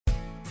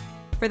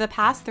For the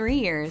past 3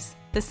 years,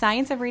 the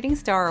Science of Reading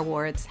Star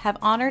Awards have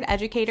honored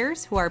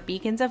educators who are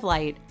beacons of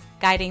light,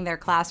 guiding their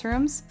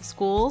classrooms,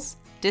 schools,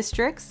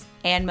 districts,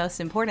 and most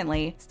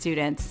importantly,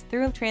 students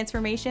through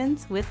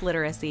transformations with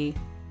literacy.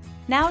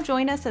 Now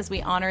join us as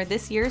we honor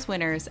this year's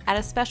winners at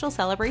a special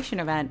celebration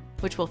event,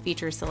 which will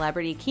feature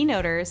celebrity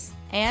keynoters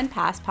and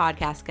past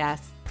podcast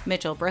guests.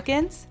 Mitchell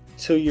Brookins.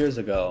 2 years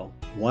ago,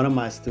 one of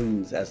my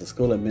students as a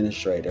school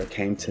administrator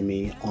came to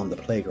me on the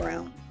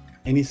playground.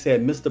 And he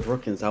said, "Mr.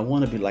 Brookins, I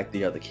want to be like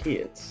the other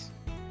kids."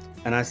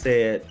 And I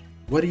said,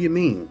 "What do you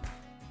mean?"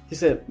 He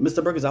said,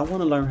 "Mr. Brookins, I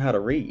want to learn how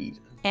to read."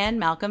 And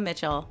Malcolm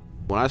Mitchell.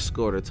 When I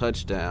scored a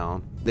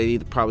touchdown,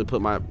 they'd probably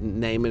put my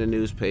name in the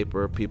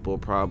newspaper. People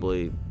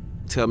probably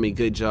tell me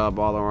good job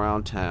all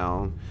around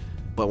town.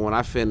 But when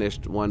I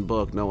finished one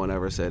book, no one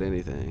ever said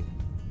anything.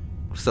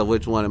 So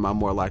which one am I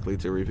more likely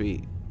to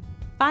repeat?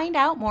 Find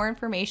out more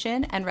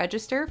information and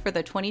register for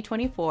the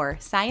 2024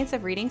 Science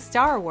of Reading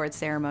Star Awards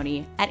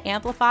ceremony at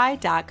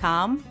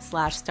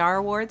amplify.com/Star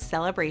Awards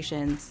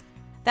celebrations.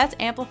 That's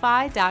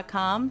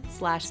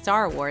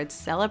amplify.com/Star Awards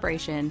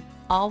celebration,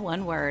 all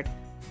one word.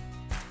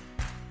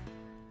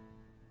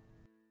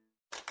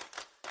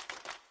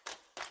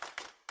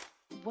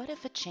 What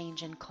if a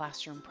change in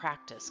classroom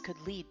practice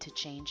could lead to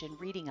change in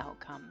reading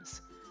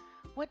outcomes?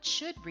 What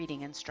should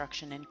reading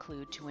instruction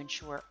include to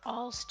ensure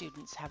all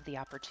students have the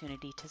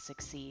opportunity to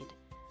succeed?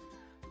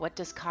 What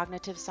does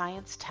cognitive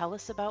science tell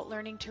us about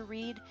learning to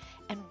read,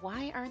 and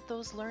why aren't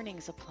those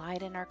learnings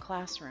applied in our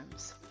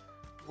classrooms?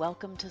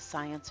 Welcome to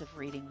Science of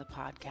Reading, the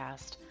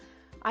podcast.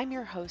 I'm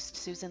your host,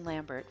 Susan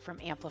Lambert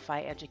from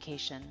Amplify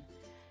Education.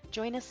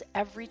 Join us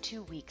every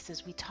 2 weeks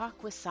as we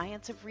talk with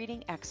Science of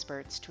Reading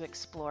experts to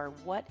explore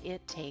what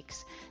it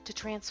takes to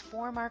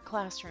transform our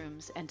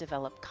classrooms and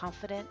develop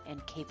confident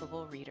and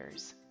capable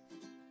readers.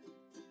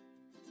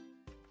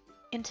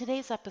 In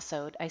today's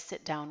episode, I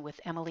sit down with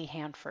Emily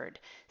Hanford,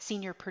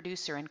 senior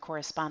producer and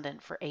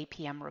correspondent for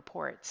APM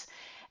Reports.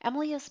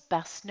 Emily is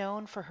best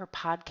known for her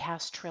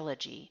podcast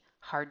trilogy,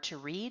 Hard to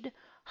Read,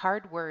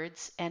 Hard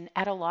Words, and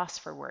At a Loss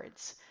for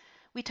Words.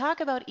 We talk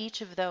about each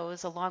of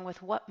those along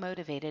with what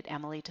motivated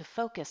Emily to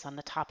focus on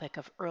the topic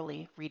of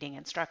early reading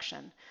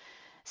instruction.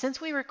 Since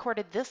we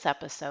recorded this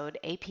episode,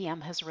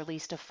 APM has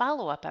released a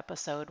follow-up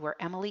episode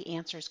where Emily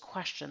answers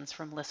questions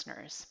from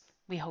listeners.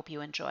 We hope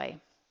you enjoy.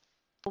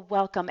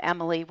 Welcome,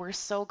 Emily. We're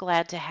so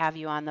glad to have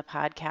you on the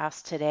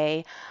podcast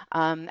today.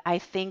 I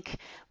think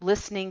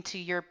listening to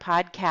your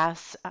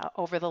podcasts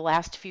over the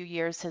last few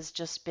years has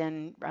just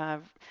been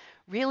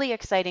really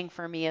exciting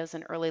for me as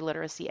an early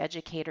literacy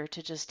educator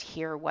to just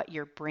hear what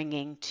you're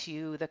bringing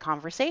to the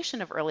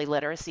conversation of early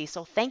literacy.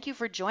 So thank you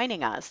for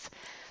joining us.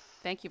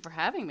 Thank you for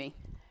having me.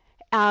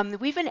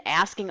 We've been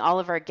asking all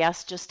of our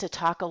guests just to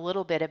talk a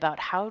little bit about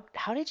how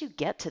did you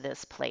get to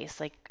this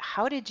place? Like,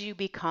 how did you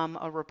become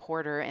a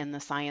reporter in the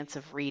science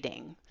of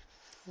reading?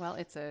 Well,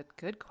 it's a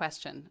good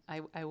question.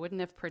 I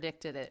wouldn't have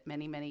predicted it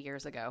many, many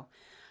years ago.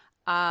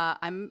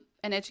 I'm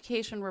an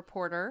education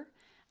reporter.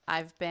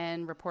 I've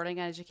been reporting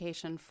on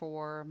education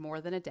for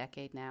more than a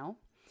decade now.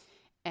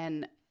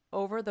 And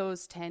over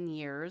those 10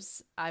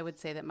 years, I would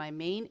say that my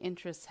main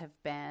interests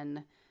have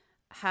been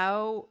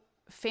how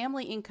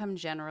family income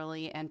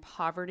generally and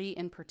poverty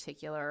in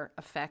particular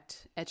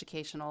affect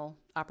educational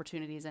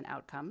opportunities and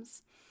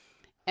outcomes.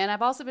 And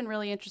I've also been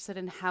really interested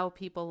in how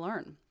people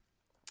learn,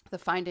 the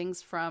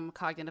findings from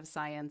cognitive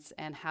science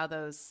and how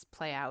those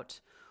play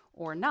out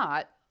or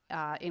not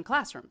in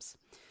classrooms.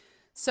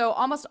 So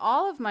almost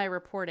all of my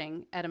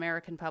reporting at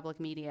American Public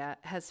Media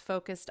has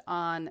focused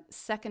on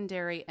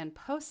secondary and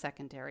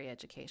post-secondary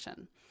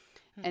education.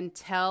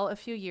 Until a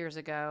few years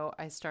ago,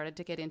 I started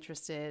to get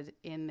interested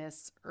in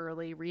this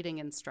early reading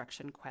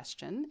instruction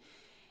question.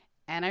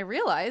 And I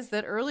realized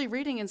that early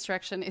reading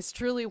instruction is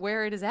truly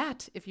where it is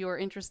at if you are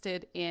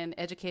interested in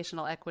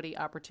educational equity,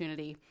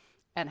 opportunity,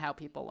 and how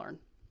people learn.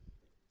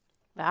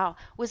 Wow.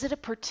 Was it a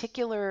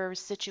particular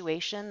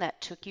situation that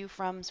took you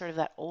from sort of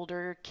that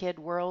older kid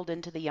world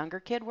into the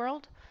younger kid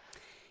world?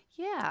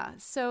 Yeah.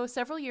 So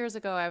several years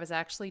ago, I was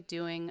actually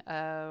doing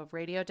a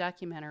radio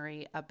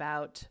documentary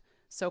about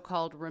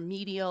so-called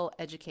remedial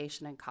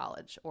education in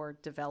college or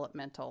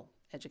developmental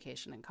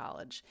education in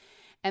college.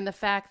 And the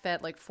fact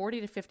that like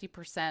 40 to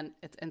 50%,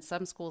 in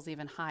some schools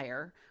even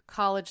higher,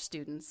 college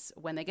students,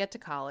 when they get to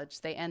college,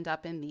 they end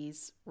up in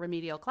these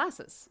remedial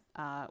classes,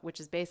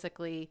 which is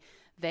basically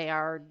they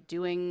are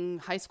doing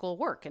high school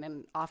work.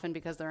 And often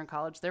because they're in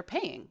college, they're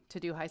paying to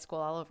do high school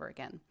all over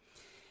again.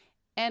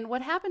 And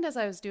what happened as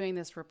I was doing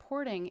this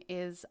reporting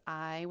is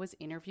I was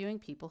interviewing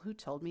people who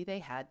told me they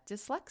had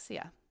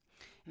dyslexia.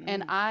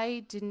 And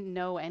I didn't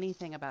know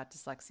anything about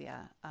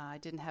dyslexia. I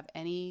didn't have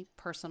any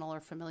personal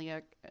or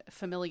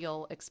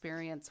familial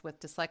experience with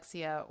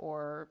dyslexia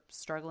or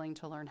struggling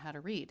to learn how to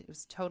read. It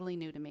was totally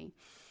new to me.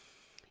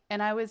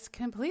 And I was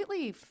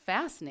completely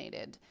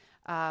fascinated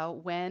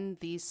when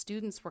these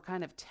students were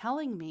kind of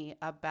telling me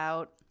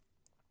about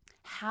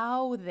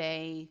how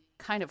they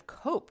kind of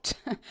coped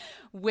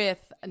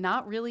with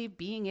not really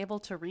being able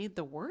to read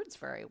the words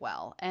very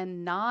well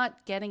and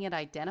not getting it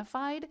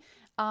identified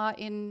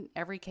in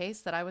every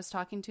case that I was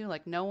talking to.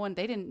 Like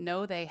they didn't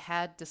know they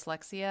had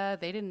dyslexia.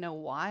 They didn't know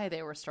why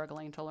they were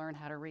struggling to learn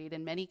how to read.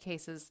 In many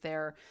cases,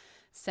 their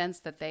sense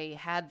that they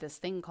had this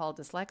thing called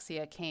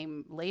dyslexia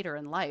came later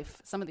in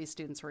life. Some of these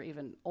students were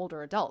even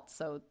older adults,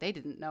 so they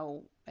didn't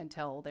know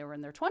until they were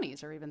in their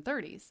 20s or even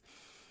 30s.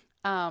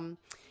 And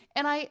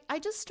I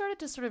just started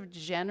to sort of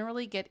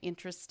generally get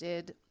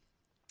interested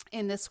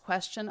in this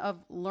question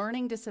of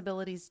learning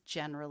disabilities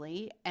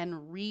generally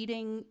and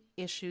reading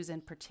issues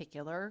in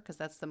particular, because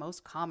that's the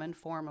most common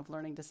form of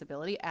learning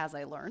disability, as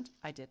I learned.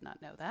 I did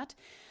not know that.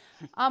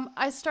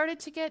 I started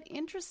to get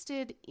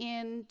interested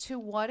in to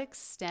what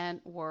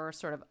extent were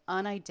sort of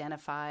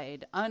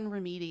unidentified,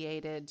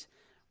 unremediated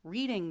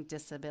reading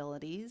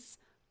disabilities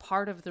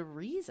part of the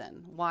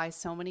reason why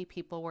so many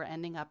people were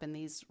ending up in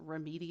these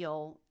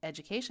remedial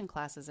education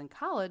classes in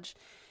college.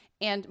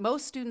 And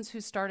most students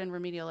who start in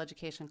remedial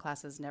education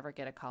classes never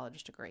get a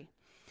college degree.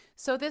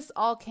 So this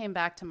all came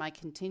back to my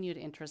continued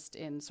interest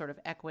in sort of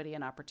equity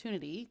and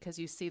opportunity, because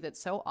you see that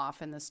so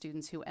often the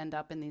students who end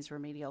up in these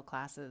remedial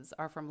classes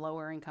are from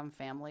lower income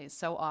families.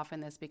 So often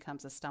this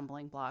becomes a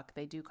stumbling block.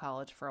 They do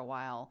college for a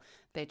while,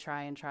 they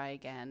try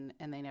again,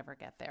 and they never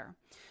get there.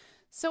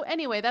 So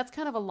anyway, that's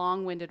kind of a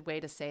long-winded way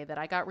to say that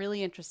I got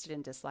really interested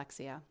in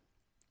dyslexia.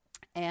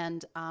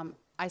 And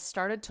I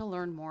started to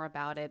learn more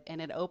about it,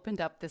 and it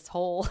opened up this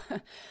whole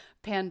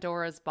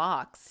Pandora's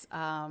box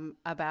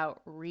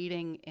about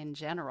reading in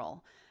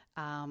general.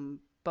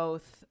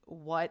 Both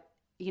what,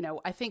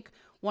 I think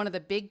one of the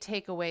big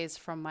takeaways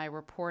from my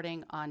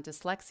reporting on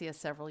dyslexia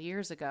several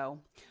years ago,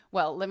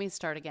 well, let me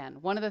start again.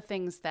 One of the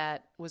things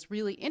that was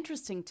really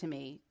interesting to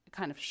me,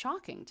 kind of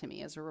shocking to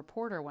me as a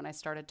reporter when I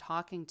started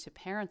talking to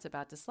parents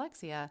about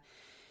dyslexia,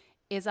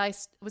 is I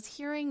was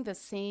hearing the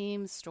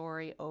same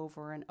story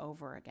over and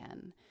over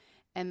again.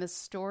 And the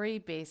story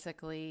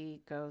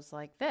basically goes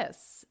like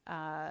this.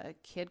 A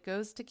kid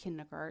goes to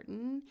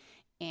kindergarten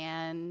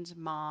and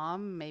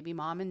maybe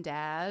mom and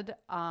dad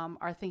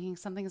are thinking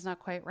something's not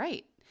quite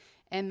right.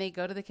 And they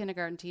go to the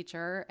kindergarten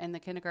teacher, and the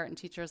kindergarten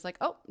teacher is like,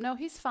 oh, no,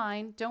 he's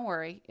fine. Don't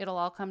worry. It'll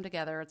all come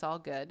together. It's all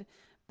good.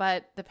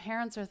 But the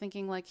parents are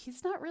thinking like,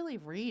 he's not really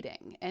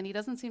reading, and he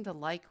doesn't seem to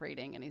like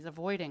reading, and he's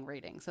avoiding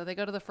reading. So they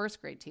go to the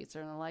first grade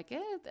teacher and they're like,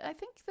 I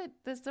think that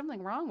there's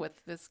something wrong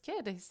with this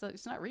kid.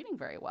 He's not reading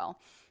very well.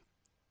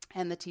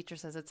 And the teacher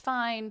says, it's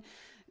fine.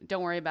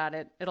 Don't worry about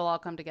it. It'll all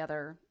come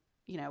together.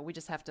 We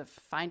just have to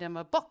find him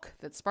a book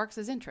that sparks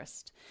his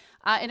interest.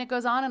 And it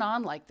goes on and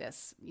on like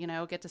this,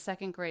 get to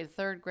second grade,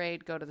 third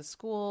grade, go to the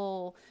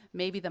school.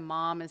 Maybe the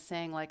mom is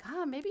saying like,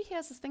 maybe he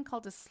has this thing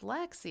called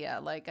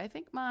dyslexia. Like, I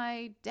think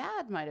my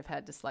dad might have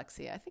had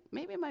dyslexia. I think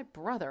maybe my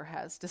brother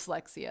has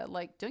dyslexia.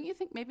 Like, don't you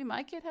think maybe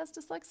my kid has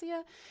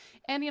dyslexia?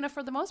 And,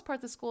 for the most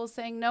part, the school is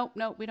saying, nope,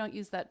 we don't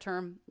use that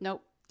term.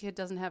 Nope. Kid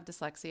doesn't have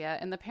dyslexia.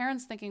 And the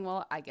parents thinking,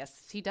 well, I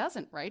guess he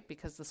doesn't, right?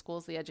 Because the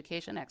school's the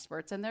education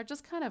experts, and they're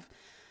just kind of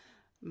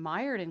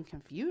mired in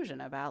confusion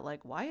about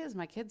like, why is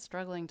my kid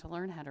struggling to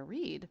learn how to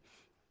read?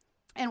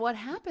 And what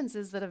happens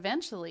is that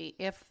eventually,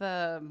 if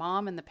the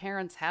mom and the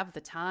parents have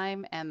the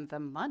time and the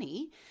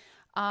money,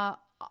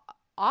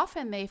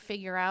 often they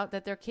figure out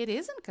that their kid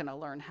isn't going to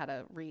learn how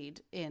to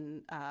read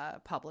in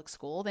public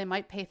school. They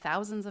might pay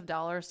thousands of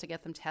dollars to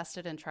get them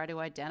tested and try to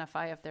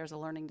identify if there's a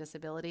learning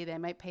disability. They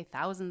might pay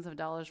thousands of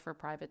dollars for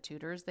private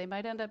tutors. They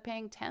might end up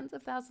paying tens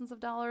of thousands of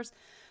dollars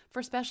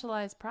for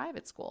specialized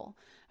private school.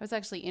 I was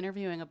actually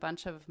interviewing a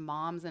bunch of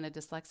moms in a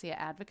dyslexia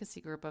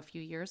advocacy group a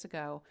few years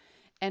ago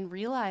and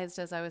realized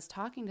as I was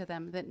talking to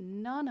them that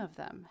none of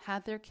them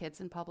had their kids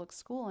in public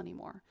school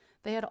anymore.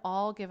 They had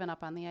all given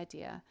up on the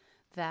idea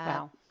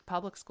that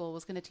public school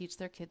was going to teach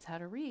their kids how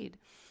to read.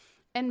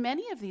 And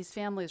many of these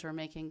families were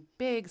making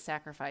big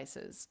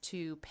sacrifices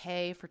to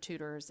pay for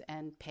tutors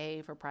and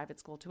pay for private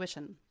school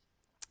tuition.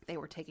 They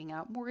were taking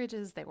out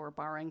mortgages, they were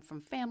borrowing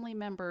from family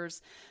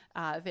members,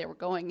 they were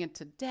going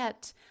into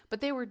debt, but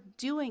they were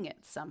doing it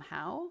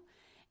somehow.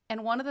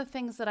 And one of the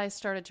things that I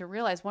started to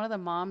realize, one of the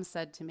moms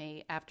said to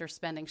me after she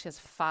has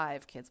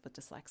 5 kids with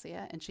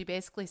dyslexia, and she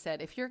basically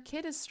said, if your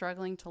kid is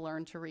struggling to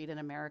learn to read in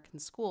American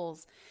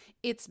schools,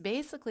 it's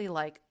basically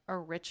like a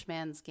rich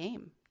man's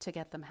game to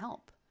get them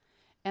help.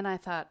 And I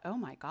thought, oh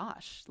my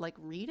gosh, like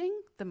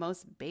reading, the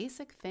most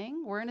basic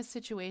thing? We're in a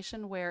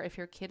situation where if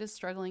your kid is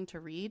struggling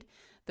to read,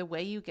 the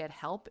way you get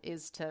help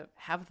is to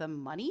have the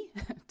money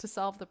to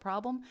solve the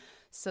problem.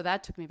 So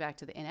that took me back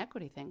to the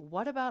inequity thing.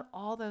 What about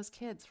all those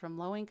kids from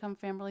low-income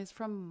families,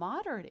 from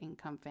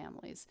moderate-income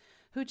families,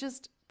 who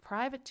just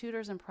private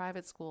tutors and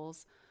private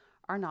schools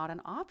are not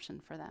an option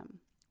for them?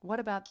 What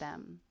about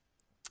them?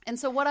 And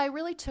so what I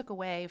really took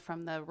away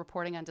from the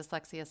reporting on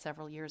dyslexia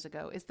several years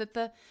ago is that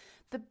the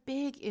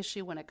big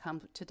issue when it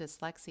comes to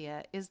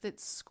dyslexia is that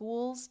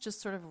schools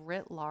just sort of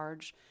writ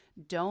large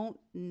don't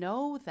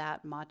know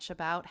that much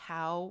about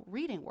how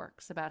reading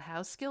works, about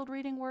how skilled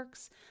reading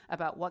works,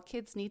 about what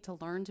kids need to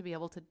learn to be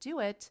able to do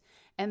it,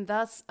 and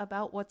thus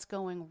about what's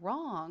going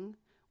wrong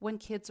when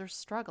kids are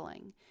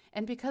struggling.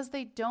 And because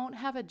they don't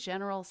have a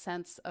general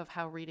sense of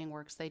how reading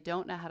works, they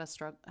don't know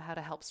how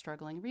to help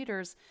struggling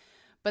readers,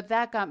 But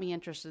that got me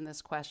interested in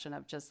this question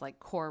of just like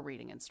core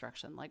reading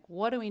instruction. Like,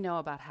 what do we know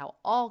about how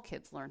all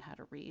kids learn how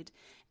to read?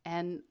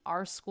 And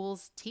are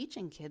schools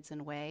teaching kids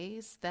in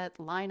ways that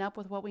line up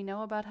with what we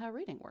know about how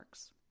reading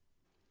works?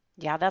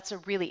 Yeah, that's a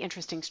really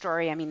interesting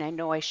story. I mean, I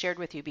know I shared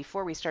with you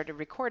before we started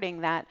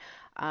recording that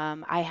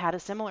I had a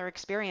similar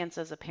experience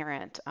as a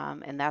parent,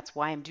 and that's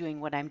why I'm doing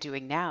what I'm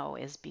doing now,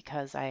 is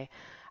because I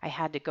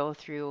had to go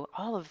through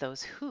all of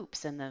those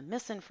hoops and the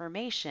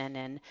misinformation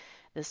and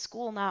the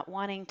school not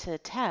wanting to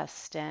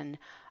test, and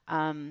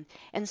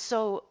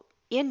so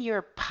in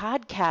your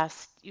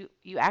podcast,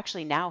 you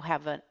actually now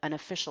have an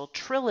official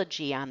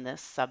trilogy on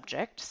this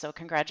subject. So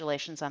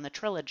congratulations on the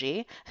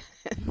trilogy.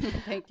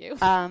 Thank you.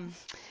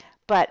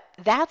 But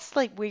that's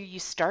like where you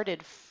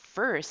started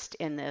first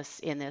in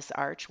this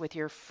arch with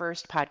your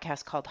first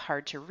podcast called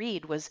Hard to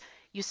Read. Was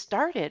you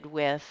started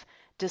with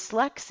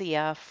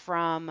dyslexia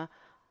from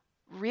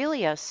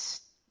really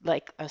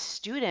like a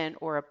student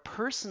or a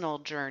personal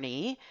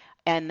journey,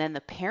 and then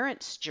the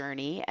parent's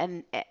journey,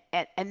 and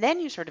then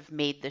you sort of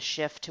made the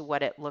shift to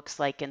what it looks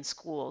like in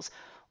schools.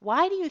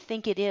 Why do you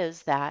think it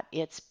is that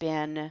it's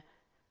been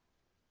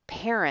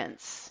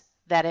parents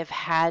that have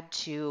had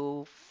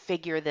to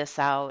figure this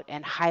out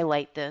and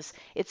highlight this?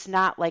 It's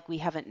not like we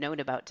haven't known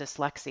about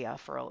dyslexia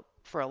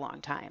for a long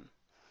time.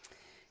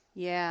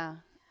 Yeah.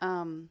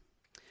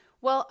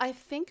 Well, I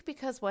think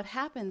because what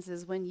happens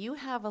is when you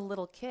have a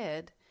little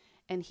kid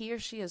and he or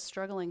she is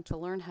struggling to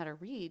learn how to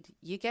read,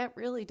 you get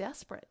really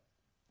desperate,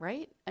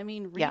 right? I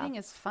mean, reading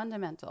is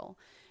fundamental.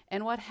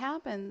 And what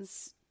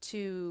happens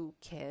to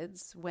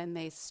kids when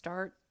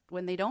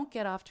they don't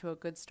get off to a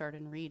good start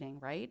in reading,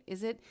 right,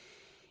 is it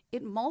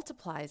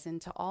multiplies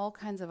into all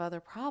kinds of other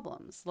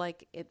problems.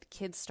 Like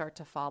kids start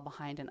to fall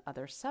behind in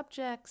other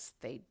subjects.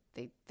 They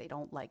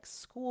don't like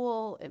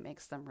school. It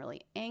makes them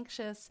really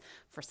anxious.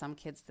 For some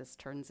kids, this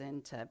turns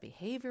into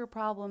behavior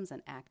problems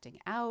and acting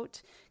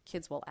out.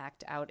 Kids will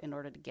act out in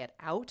order to get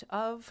out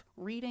of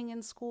reading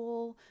in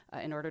school,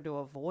 in order to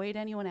avoid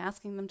anyone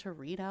asking them to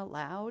read out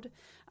loud.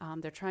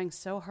 They're trying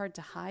so hard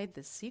to hide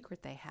this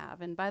secret they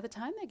have. And by the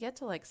time they get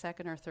to like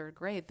second or third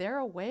grade, they're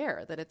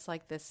aware that it's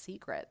like this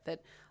secret,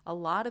 that a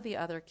lot of the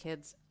other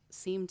kids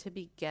seem to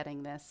be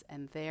getting this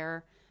and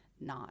they're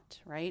not,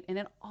 right? And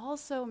it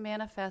also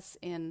manifests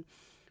in,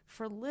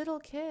 for little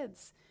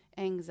kids,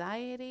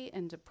 anxiety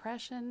and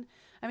depression.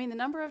 I mean, the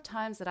number of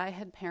times that I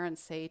had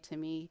parents say to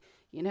me,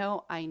 you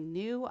know, I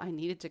knew I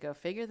needed to go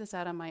figure this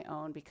out on my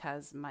own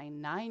because my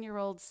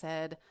 9-year-old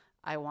said,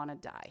 I want to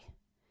die.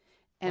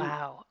 And,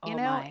 wow. Oh, you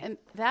know, my. And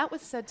that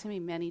was said to me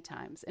many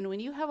times. And when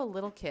you have a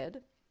little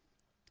kid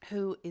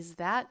who is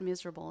that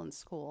miserable in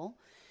school,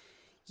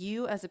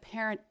 you as a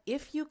parent,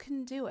 if you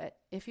can do it,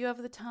 if you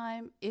have the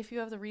time, if you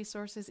have the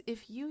resources,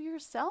 if you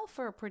yourself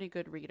are a pretty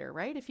good reader,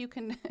 right? If you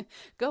can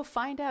go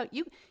find out,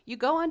 you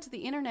go onto the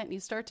internet and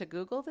you start to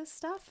Google this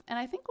stuff. And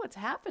I think what's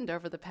happened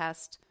over the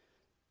past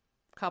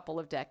couple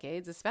of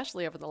decades,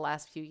 especially over the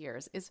last few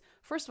years, is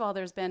first of all,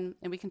 there's been,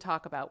 and we can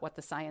talk about what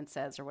the science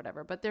says or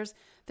whatever, but there's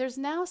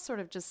now sort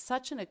of just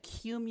such an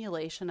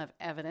accumulation of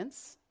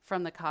evidence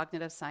from the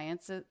cognitive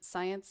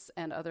science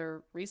and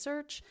other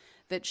research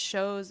that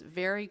shows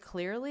very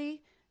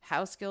clearly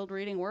how skilled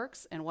reading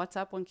works and what's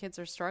up when kids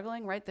are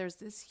struggling, right? There's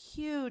this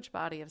huge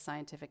body of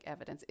scientific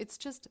evidence. It's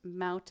just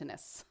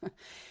mountainous.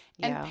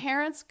 And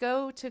parents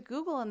go to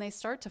Google and they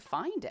start to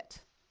find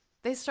it.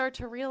 They start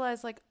to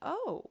realize like,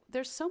 oh,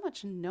 there's so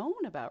much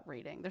known about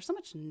reading. There's so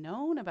much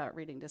known about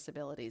reading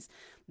disabilities.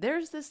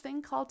 There's this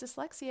thing called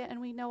dyslexia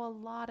and we know a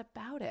lot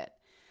about it.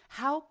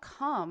 How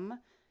come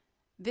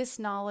this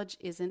knowledge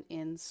isn't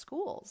in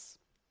schools?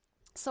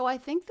 So I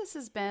think this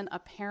has been a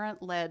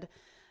parent-led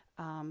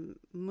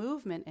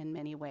movement in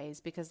many ways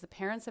because the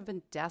parents have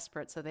been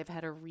desperate, so they've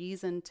had a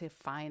reason to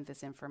find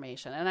this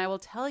information. And I will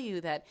tell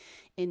you that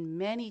in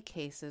many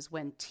cases,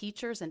 when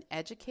teachers and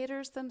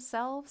educators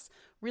themselves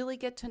really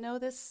get to know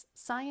this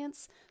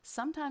science,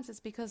 sometimes it's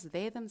because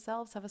they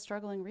themselves have a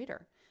struggling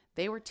reader.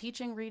 They were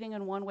teaching reading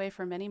in one way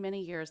for many,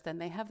 many years. Then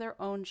they have their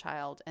own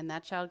child, and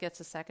that child gets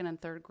to second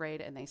and third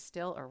grade, and they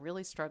still are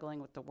really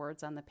struggling with the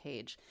words on the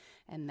page.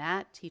 And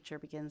that teacher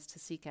begins to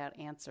seek out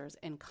answers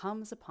and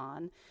comes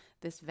upon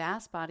this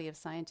vast body of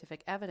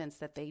scientific evidence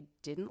that they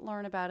didn't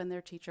learn about in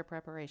their teacher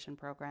preparation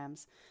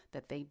programs,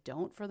 that they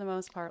don't, for the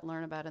most part,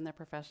 learn about in their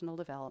professional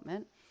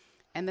development,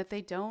 and that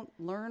they don't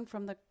learn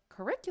from the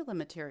curriculum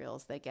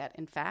materials they get.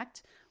 In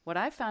fact, what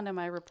I found in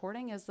my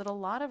reporting is that a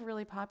lot of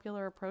really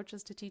popular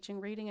approaches to teaching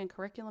reading and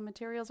curriculum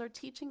materials are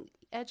teaching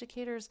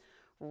educators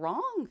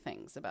wrong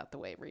things about the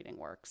way reading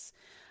works.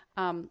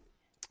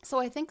 So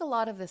I think a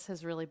lot of this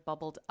has really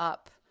bubbled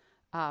up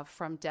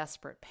from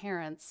desperate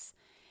parents.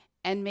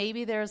 And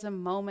maybe there's a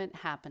moment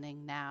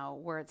happening now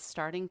where it's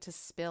starting to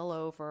spill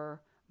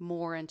over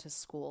more into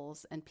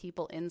schools, and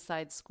people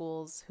inside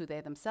schools who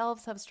they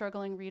themselves have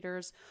struggling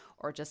readers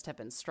or just have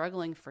been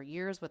struggling for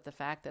years with the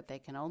fact that they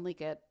can only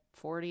get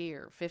 40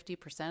 or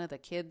 50% of the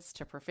kids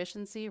to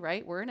proficiency,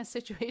 right? We're in a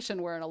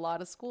situation where in a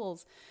lot of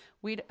schools,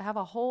 we'd have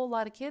a whole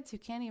lot of kids who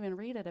can't even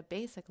read at a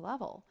basic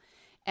level.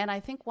 And I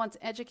think once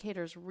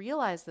educators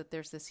realize that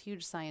there's this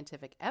huge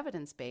scientific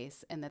evidence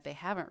base and that they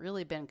haven't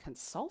really been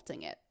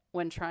consulting it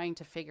when trying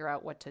to figure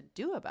out what to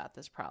do about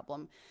this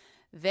problem,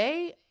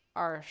 they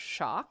are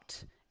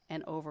shocked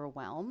and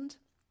overwhelmed.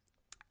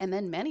 And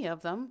then many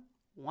of them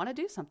want to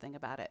do something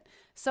about it.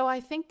 So I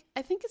think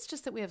it's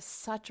just that we have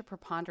such a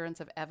preponderance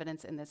of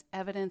evidence, and this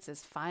evidence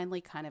is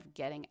finally kind of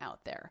getting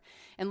out there.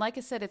 And like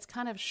I said, it's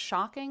kind of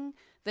shocking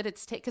that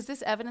it's because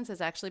this evidence has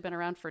actually been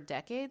around for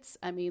decades.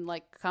 I mean,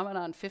 like coming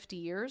on 50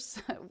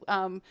 years.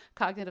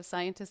 Cognitive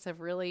scientists have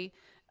really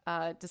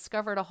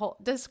discovered a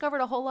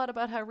whole lot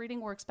about how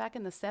reading works back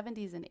in the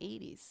 70s and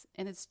 80s,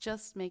 and it's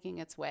just making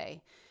its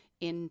way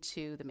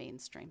into the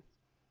mainstream.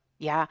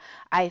 Yeah,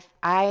 I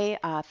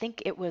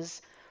think it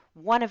was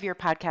one of your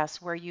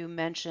podcasts where you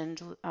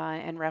mentioned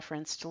and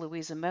referenced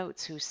Louisa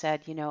Moats, who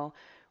said,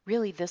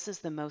 really this is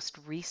the most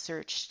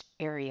researched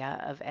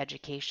area of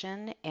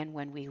education. And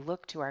when we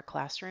look to our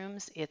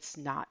classrooms, it's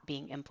not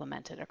being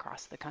implemented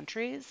across the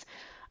countries.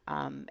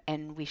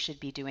 And we should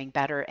be doing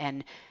better.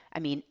 And I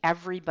mean,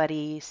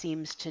 everybody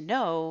seems to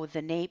know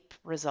the NAEP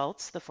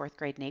results, the fourth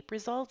grade NAEP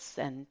results,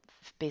 and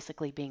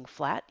basically being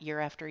flat year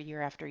after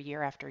year after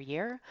year after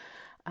year.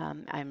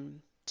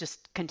 I'm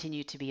just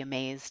continue to be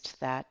amazed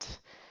that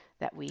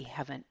we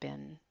haven't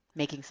been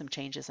making some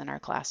changes in our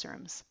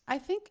classrooms. I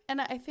think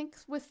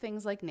with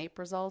things like NAEP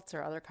results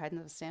or other kinds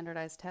of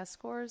standardized test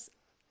scores,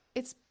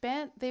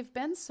 they've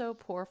been so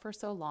poor for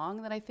so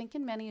long that I think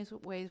in many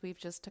ways we've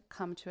just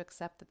come to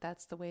accept that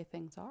that's the way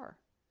things are.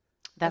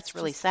 That's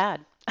really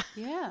sad.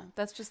 Yeah,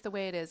 that's just the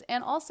way it is.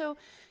 And also,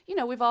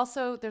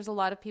 there's a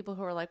lot of people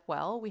who are like,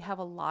 well, we have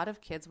a lot of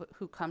kids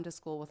who come to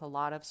school with a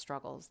lot of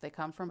struggles. They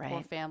come from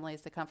poor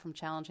families. They come from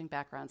challenging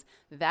backgrounds.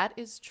 That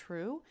is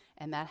true,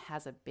 and that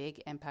has a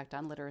big impact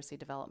on literacy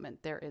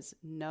development. There is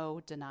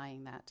no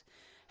denying that.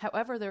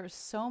 However, there is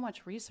so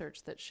much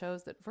research that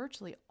shows that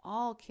virtually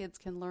all kids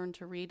can learn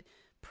to read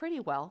pretty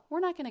well. We're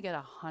not going to get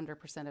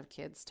 100% of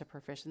kids to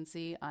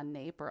proficiency on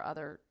NAEP or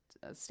other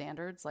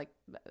standards. Like,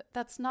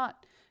 that's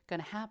not going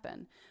to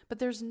happen. But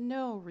there's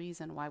no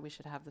reason why we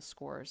should have the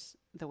scores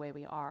the way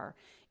we are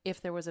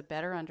if there was a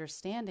better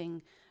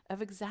understanding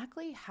of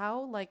exactly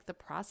how the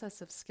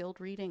process of skilled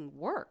reading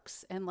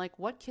works and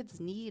what kids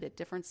need at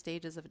different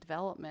stages of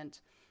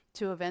development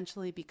to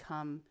eventually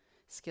become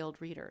skilled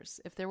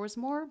readers. If there was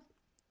more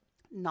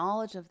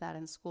knowledge of that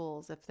in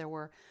schools, if there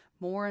were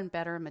more and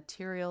better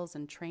materials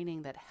and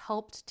training that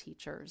helped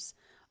teachers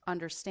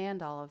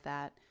understand all of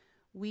that,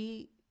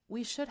 we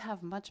should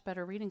have much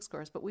better reading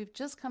scores. But we've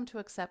just come to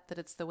accept that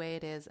it's the way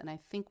it is, and I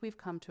think we've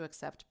come to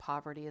accept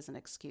poverty as an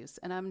excuse.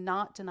 And I'm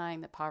not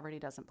denying that poverty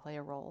doesn't play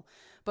a role,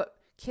 but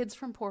kids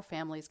from poor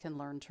families can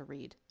learn to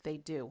read. They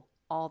do,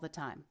 all the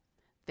time.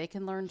 They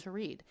can learn to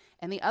read.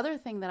 And the other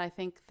thing that I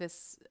think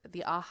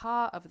the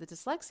aha of the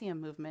dyslexia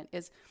movement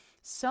is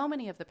so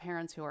many of the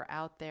parents who are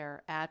out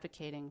there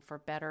advocating for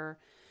better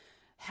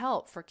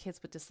help for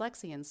kids with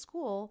dyslexia in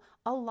school,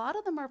 a lot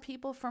of them are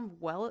people from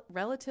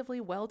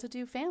relatively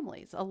well-to-do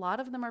families. A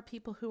lot of them are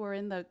people who are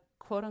in the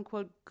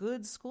quote-unquote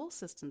good school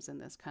systems in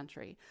this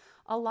country.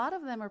 A lot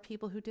of them are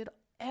people who did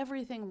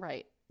everything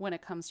right when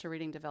it comes to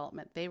reading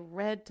development. They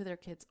read to their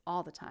kids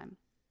all the time.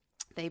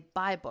 They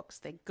buy books.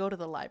 They go to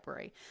the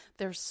library.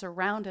 They're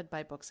surrounded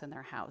by books in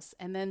their house.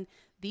 And then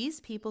these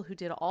people who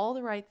did all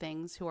the right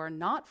things, who are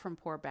not from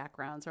poor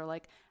backgrounds, are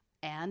like,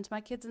 and my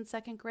kid's in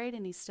second grade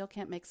and he still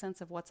can't make sense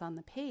of what's on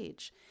the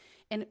page.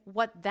 And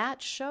what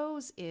that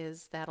shows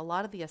is that a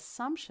lot of the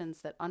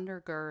assumptions that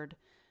undergird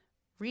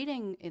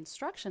reading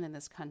instruction in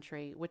this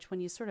country, which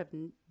when you sort of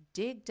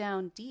dig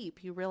down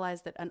deep, you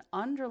realize that an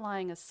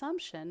underlying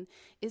assumption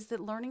is that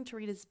learning to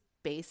read is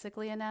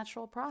basically a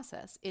natural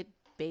process. It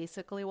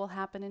basically will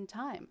happen in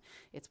time.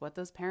 It's what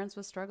those parents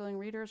with struggling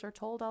readers are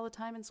told all the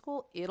time in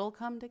school. It'll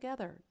come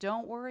together.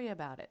 Don't worry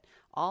about it.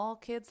 All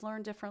kids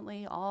learn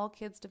differently. All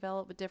kids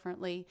develop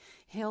differently.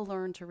 He'll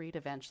learn to read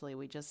eventually.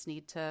 We just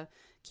need to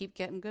keep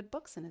getting good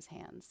books in his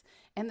hands.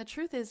 And the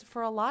truth is,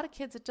 for a lot of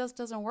kids, it just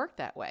doesn't work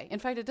that way. In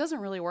fact, it doesn't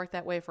really work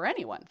that way for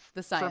anyone.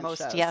 The science for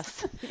most, shows.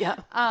 Yes. Yeah.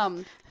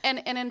 And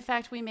in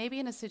fact, we may be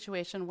in a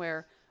situation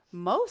where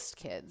most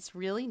kids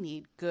really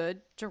need good,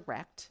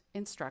 direct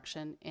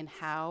instruction in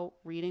how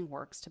reading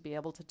works to be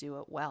able to do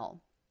it well.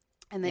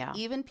 And that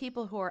even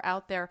people who are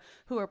out there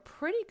who are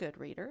pretty good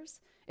readers,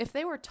 if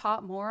they were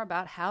taught more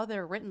about how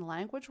their written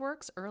language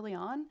works early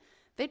on,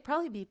 they'd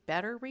probably be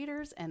better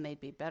readers and they'd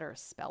be better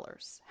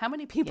spellers. How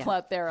many people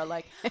out there are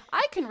like,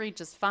 I can read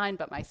just fine,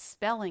 but my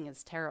spelling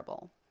is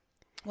terrible?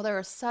 Well, there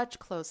are such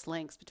close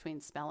links between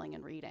spelling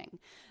and reading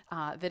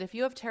that if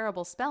you have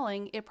terrible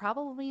spelling, it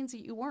probably means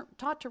that you weren't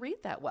taught to read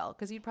that well,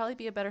 because you'd probably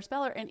be a better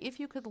speller. And if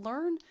you could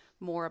learn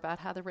more about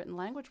how the written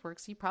language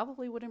works, you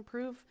probably would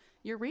improve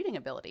your reading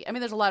ability. I mean,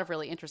 there's a lot of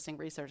really interesting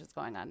research that's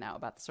going on now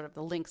about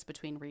the links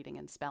between reading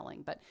and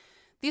spelling, but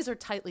these are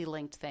tightly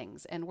linked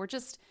things. And we're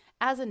just,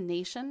 as a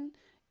nation,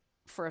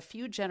 for a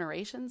few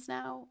generations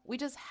now, we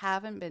just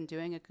haven't been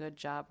doing a good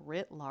job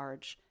writ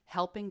large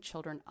helping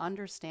children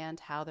understand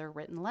how their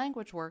written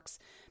language works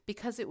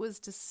because it was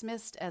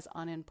dismissed as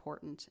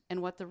unimportant.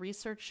 And what the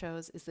research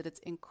shows is that it's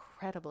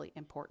incredibly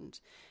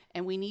important.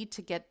 And we need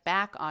to get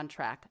back on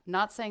track.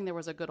 Not saying there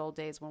was a good old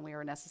days when we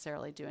were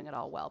necessarily doing it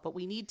all well, but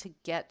we need to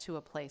get to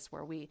a place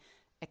where we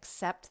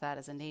accept that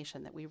as a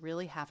nation, that we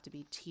really have to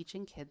be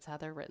teaching kids how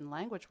their written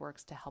language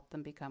works to help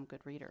them become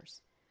good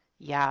readers.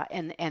 Yeah,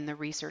 and the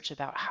research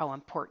about how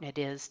important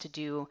it is to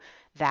do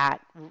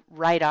that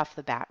right off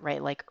the bat,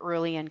 right? Like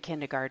early in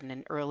kindergarten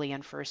and early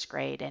in first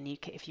grade. And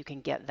if you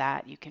can get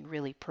that, you can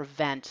really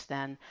prevent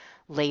then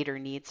later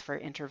needs for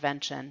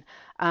intervention.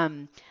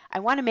 I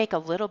want to make a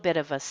little bit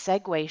of a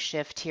segue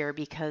shift here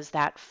because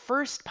that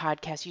first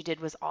podcast you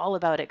did was all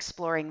about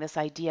exploring this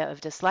idea of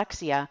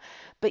dyslexia,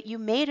 but you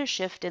made a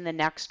shift in the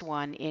next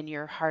one in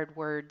your Hard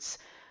Words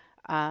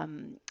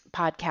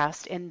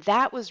podcast. And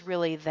that was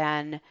really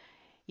then,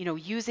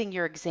 using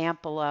your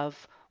example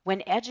of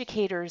when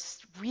educators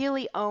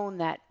really own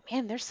that,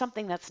 man, there's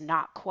something that's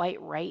not quite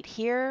right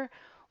here.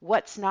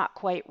 What's not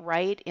quite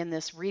right in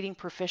this reading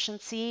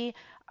proficiency?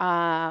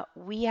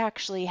 We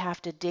actually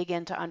have to dig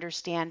in to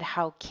understand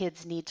how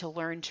kids need to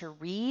learn to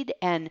read.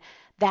 And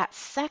that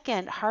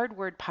second Hard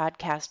Word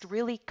podcast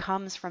really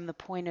comes from the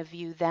point of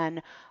view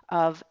then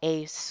of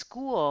a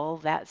school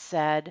that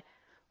said,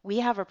 we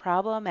have a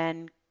problem,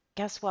 and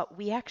guess what?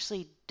 We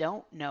actually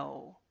don't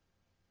know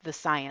the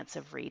science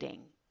of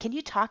reading. Can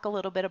you talk a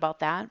little bit about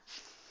that?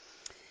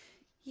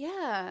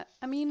 Yeah.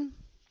 I mean,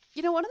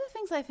 one of the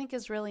things I think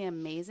is really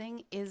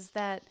amazing is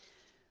that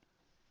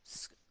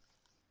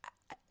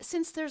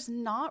since there's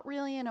not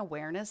really an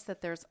awareness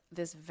that there's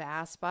this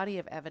vast body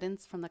of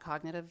evidence from the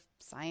cognitive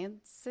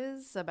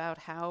sciences about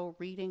how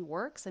reading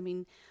works,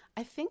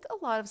 I think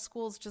a lot of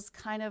schools just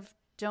kind of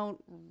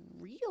don't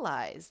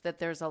realize that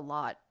there's a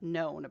lot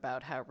known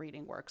about how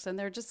reading works. And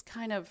they're just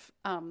kind of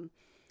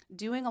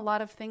doing a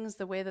lot of things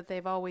the way that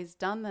they've always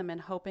done them and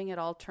hoping it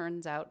all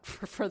turns out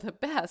for the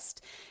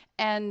best.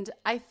 And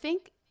I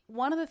think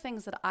one of the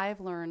things that I've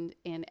learned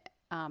in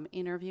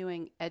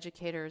interviewing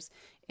educators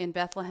in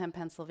Bethlehem,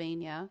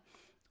 Pennsylvania,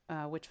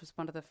 which was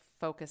one of the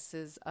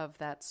focuses of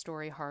that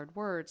story, Hard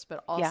Words,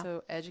 but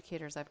also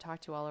educators I've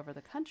talked to all over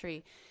the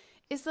country,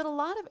 is that a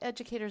lot of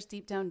educators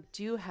deep down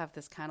do have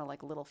this kind of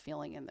like little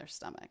feeling in their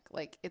stomach.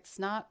 Like it's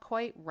not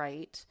quite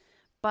right,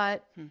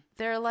 but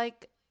they're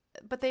like,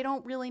 but they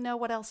don't really know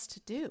what else to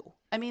do.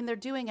 They're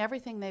doing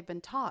everything they've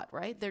been taught,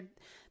 right?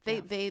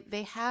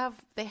 They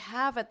have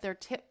at their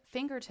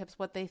fingertips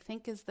what they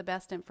think is the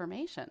best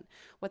information,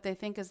 what they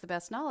think is the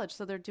best knowledge.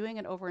 So they're doing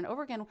it over and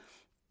over again,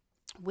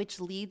 which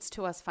leads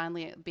to us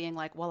finally being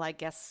like, well, I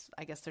guess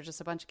there's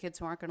just a bunch of kids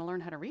who aren't going to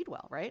learn how to read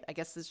well, right? I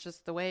guess it's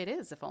just the way it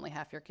is. If only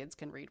half your kids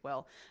can read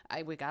well,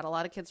 we got a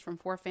lot of kids from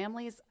poor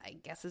families. I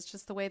guess it's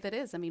just the way that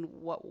is.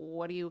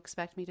 What do you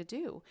expect me to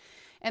do?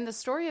 And the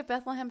story of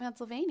Bethlehem,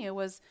 Pennsylvania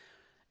was,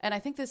 and I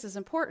think this is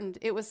important,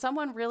 it was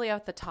someone really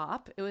at the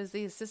top. It was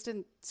the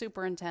assistant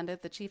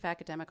superintendent, the chief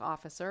academic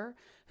officer,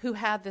 who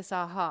had this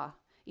aha,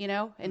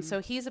 and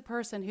so he's a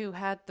person who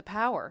had the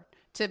power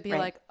to be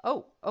like,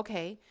 oh,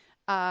 okay.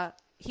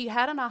 He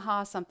had an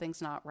aha,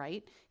 something's not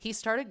right. He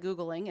started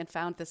Googling and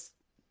found this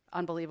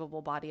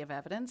unbelievable body of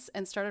evidence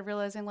and started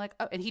realizing like,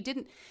 oh, and he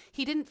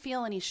didn't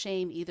feel any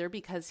shame either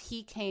because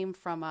he came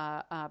from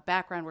a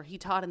background where he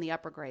taught in the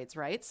upper grades,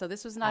 right? So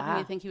this was not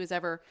anything he was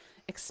ever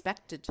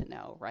expected to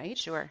know, right?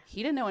 Sure.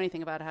 He didn't know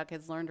anything about how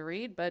kids learn to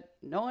read, but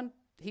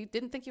he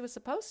didn't think he was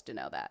supposed to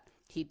know that.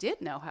 He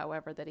did know,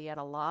 however, that he had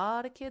a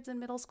lot of kids in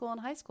middle school and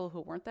high school who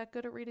weren't that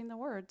good at reading the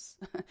words.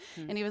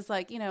 And he was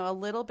like, a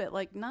little bit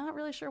like not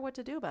really sure what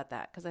to do about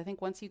that. Because I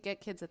think once you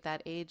get kids at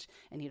that age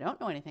and you don't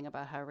know anything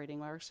about how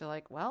reading works, you're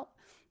like, well,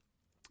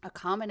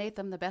 accommodate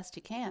them the best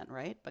you can,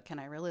 right? But can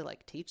I really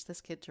teach this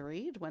kid to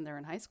read when they're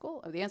in high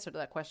school? The answer to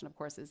that question, of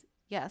course, is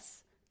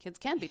yes. Kids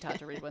can be taught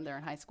to read when they're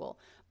in high school,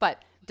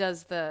 but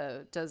does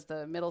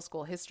the middle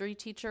school history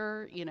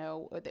teacher, in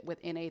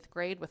 8th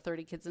grade with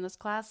 30 kids in his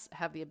class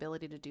have the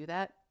ability to do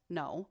that?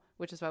 No,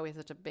 which is why we have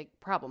such a big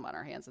problem on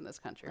our hands in this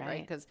country,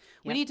 right? Because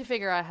we need to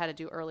figure out how to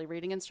do early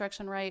reading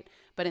instruction right,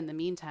 but in the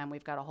meantime,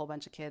 we've got a whole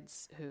bunch of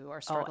kids who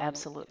are struggling. Oh,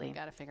 absolutely. We've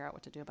got to figure out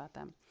what to do about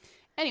them.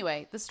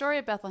 Anyway, the story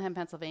of Bethlehem,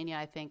 Pennsylvania,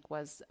 I think,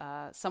 was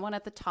someone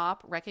at the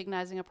top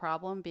recognizing a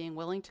problem, being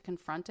willing to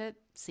confront it,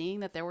 seeing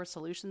that there were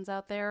solutions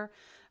out there,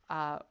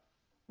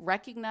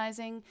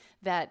 recognizing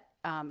that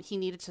he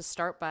needed to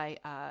start by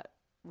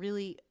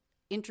really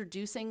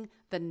introducing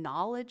the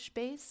knowledge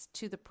base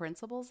to the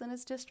principals in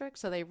his district.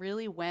 So they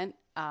really went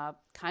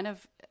kind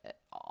of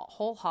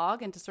whole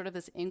hog into sort of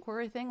this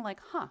inquiry thing like,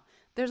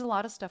 there's a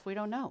lot of stuff we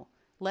don't know.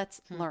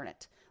 Let's learn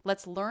it.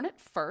 Let's learn it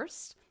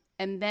first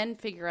and then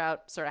figure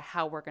out sort of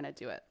how we're going to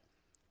do it.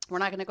 We're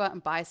not going to go out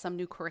and buy some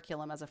new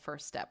curriculum as a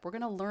first step. We're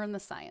going to learn the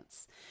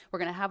science. We're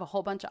going to have a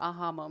whole bunch of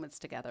aha moments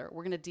together.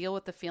 We're going to deal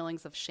with the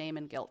feelings of shame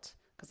and guilt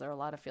because there are a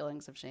lot of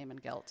feelings of shame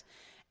and guilt.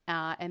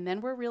 And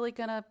then we're really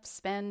going to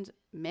spend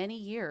many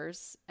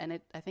years, and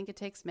I think it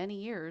takes many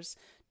years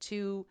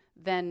to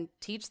then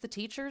teach the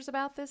teachers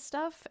about this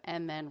stuff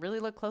and then really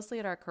look closely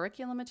at our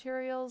curriculum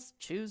materials,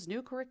 choose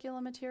new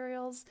curriculum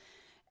materials,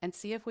 and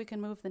see if we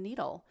can move the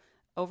needle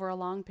over a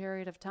long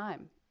period of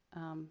time.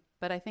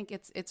 But I think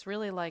it's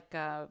really like,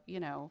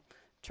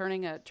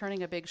 turning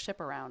a big ship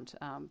around.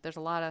 There's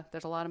a lot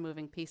of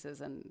moving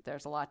pieces, and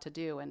there's a lot to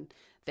do. And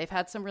they've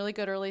had some really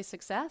good early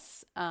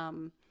success.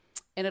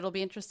 And it'll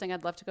be interesting.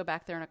 I'd love to go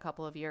back there in a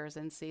couple of years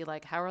and see,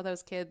 like, how are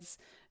those kids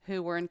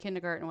who were in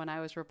kindergarten when I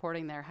was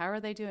reporting there, how are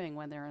they doing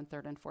when they're in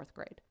 3rd and 4th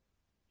grade?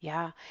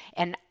 Yeah.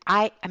 And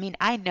I mean,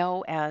 I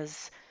know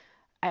as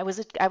I was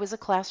a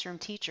classroom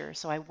teacher,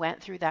 so I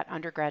went through that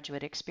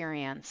undergraduate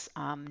experience,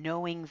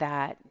 knowing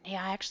that,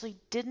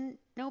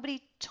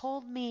 nobody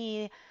told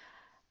me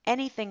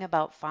anything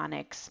about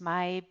phonics.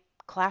 My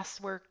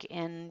classwork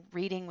in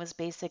reading was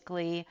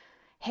basically,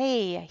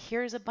 hey,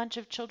 here's a bunch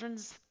of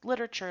children's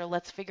literature.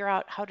 Let's figure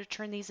out how to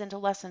turn these into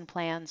lesson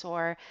plans.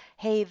 Or,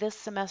 hey, this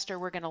semester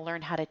we're going to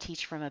learn how to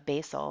teach from a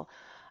basal.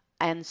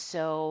 And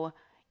so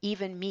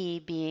even me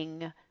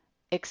being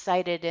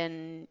excited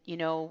and,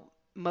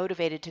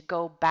 motivated to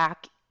go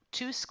back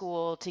to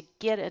school to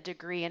get a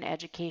degree in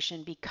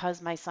education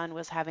because my son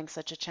was having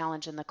such a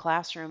challenge in the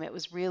classroom, it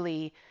was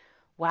really,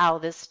 wow,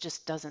 this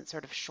just doesn't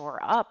sort of shore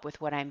up with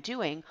what I'm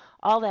doing.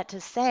 All that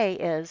to say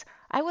is,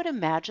 I would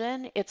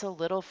imagine it's a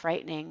little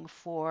frightening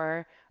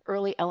for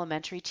early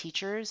elementary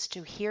teachers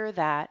to hear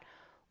that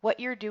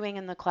what you're doing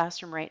in the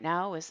classroom right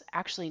now is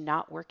actually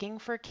not working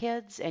for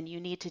kids and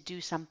you need to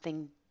do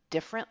something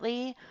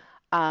differently.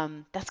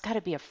 That's got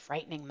to be a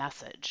frightening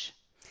message.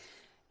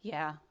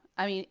 Yeah.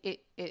 I mean,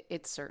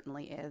 it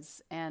certainly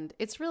is. And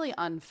it's really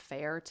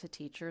unfair to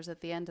teachers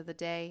at the end of the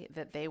day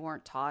that they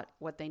weren't taught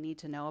what they need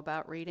to know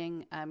about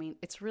reading. I mean,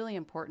 it's really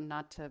important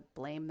not to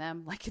blame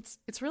them. Like,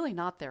 it's really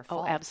not their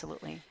fault. Oh,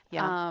 absolutely.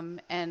 Yeah.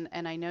 And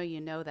I know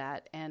you know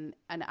that. And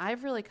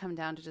I've really come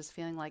down to just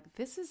feeling like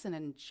this is an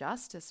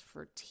injustice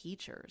for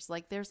teachers.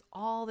 Like, there's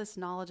all this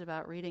knowledge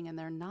about reading and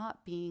they're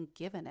not being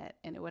given it,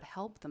 and it would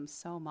help them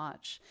so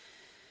much.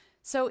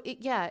 So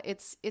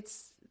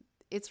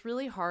it's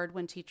really hard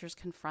when teachers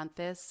confront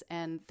this,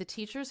 and the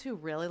teachers who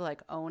really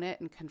own it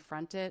and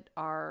confront it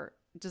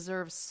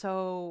deserve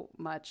so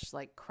much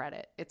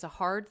credit. It's a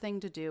hard thing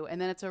to do,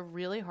 and then it's a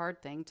really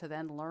hard thing to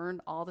then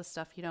learn all the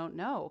stuff you don't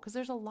know, because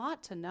there's a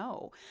lot to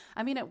know.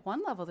 I mean, at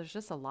one level, there's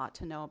just a lot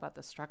to know about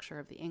the structure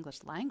of the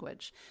English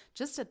language.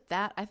 Just at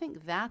that, I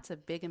think that's a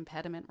big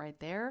impediment right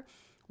there.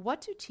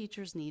 What do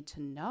teachers need to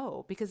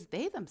know? Because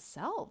they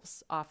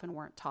themselves often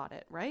weren't taught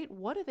it, right?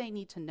 What do they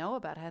need to know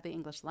about how the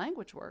English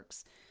language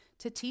works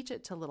to teach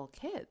it to little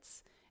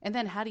kids? And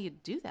then how do you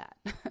do that?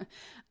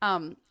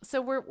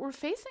 So we're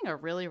facing a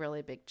really,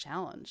 really big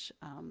challenge,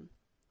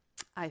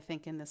 I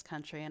think, in this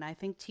country. And I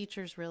think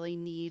teachers really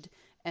need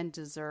and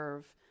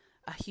deserve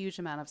a huge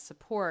amount of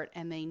support,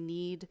 and they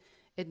need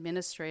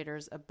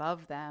administrators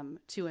above them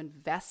to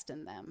invest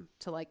in them,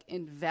 to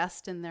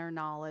invest in their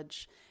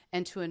knowledge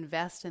and to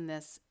invest in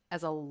this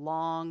as a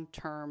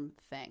long-term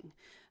thing.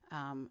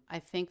 I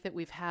think that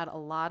we've had a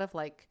lot of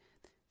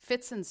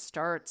fits and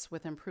starts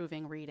with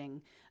improving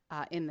reading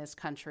in this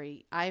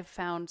country. I've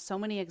found so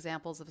many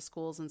examples of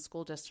schools and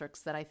school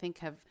districts that I think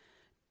have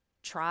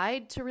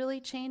tried to really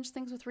change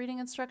things with reading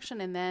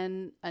instruction, and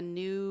then a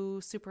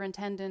new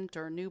superintendent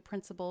or new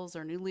principals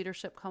or new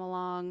leadership come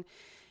along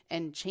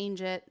and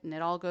change it, and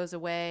it all goes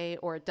away,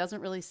 or it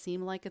doesn't really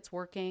seem like it's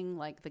working,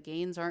 like the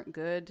gains aren't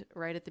good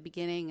right at the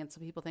beginning, and so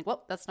people think,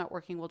 well, that's not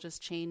working, we'll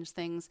just change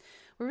things.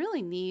 We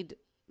really need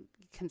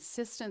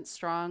consistent,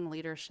 strong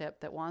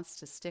leadership that wants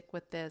to stick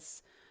with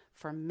this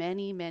for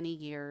many, many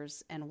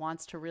years and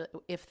wants to really,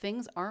 if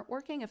things aren't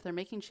working, if they're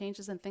making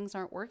changes and things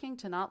aren't working,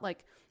 to not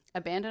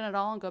abandon it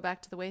all and go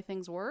back to the way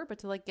things were, but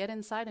to get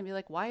inside and be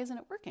why isn't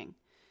it working?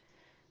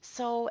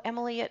 So,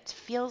 Emily, it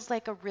feels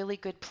like a really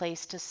good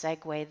place to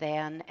segue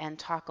then and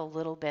talk a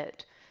little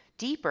bit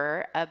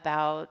deeper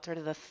about sort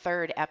of the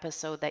third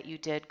episode that you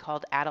did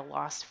called At a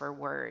Loss for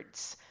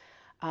Words.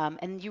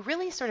 And you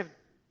really sort of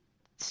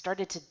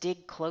started to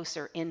dig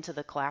closer into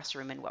the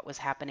classroom and what was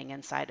happening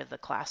inside of the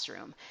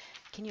classroom.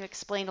 Can you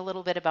explain a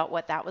little bit about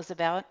what that was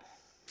about?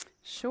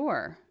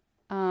 Sure.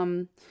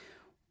 One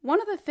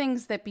of the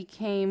things that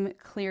became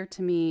clear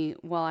to me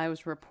while I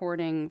was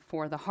reporting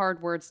for the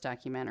Hard Words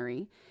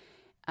documentary,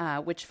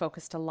 which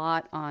focused a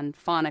lot on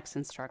phonics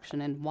instruction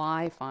and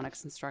why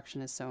phonics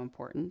instruction is so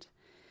important.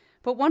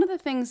 But one of the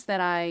things that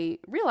I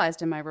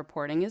realized in my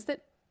reporting is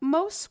that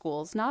most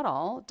schools, not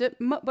all,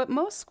 but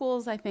most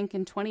schools, I think,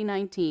 in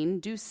 2019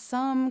 do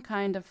some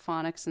kind of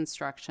phonics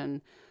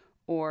instruction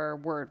or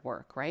word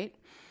work, right?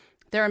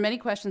 There are many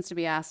questions to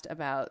be asked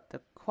about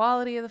the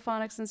quality of the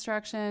phonics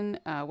instruction,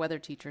 whether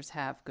teachers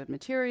have good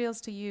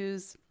materials to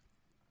use,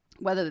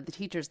 whether the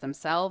teachers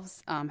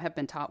themselves have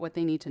been taught what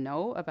they need to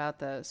know about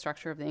the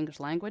structure of the English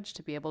language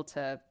to be able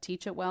to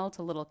teach it well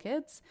to little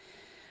kids.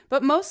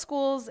 But most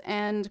schools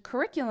and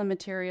curriculum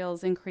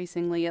materials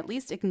increasingly at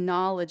least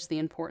acknowledge the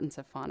importance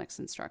of phonics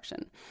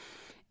instruction.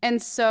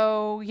 And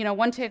so,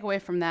 one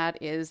takeaway from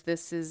that is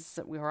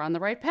we were on the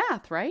right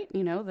path, right?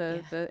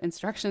 The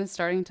instruction is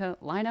starting to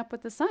line up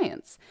with the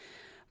science.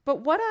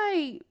 But what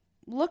I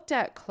looked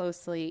at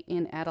closely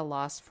in At a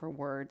Loss for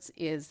Words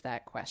is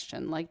that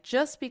question. Like,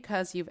 just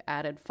because you've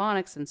added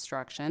phonics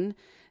instruction,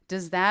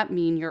 does that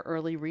mean your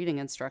early reading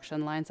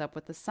instruction lines up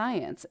with the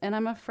science? And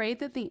I'm afraid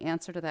that the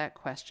answer to that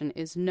question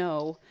is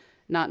no,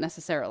 not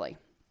necessarily.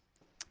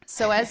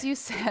 So as you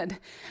said,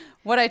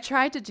 what I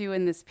tried to do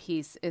in this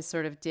piece is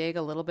sort of dig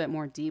a little bit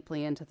more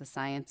deeply into the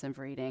science of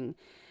reading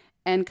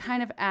and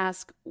kind of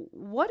ask,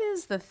 what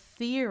is the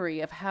theory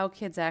of how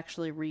kids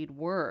actually read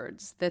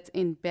words that's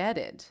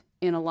embedded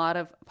in a lot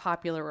of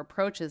popular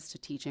approaches to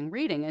teaching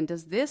reading? And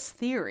does this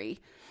theory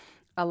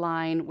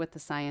align with the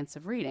science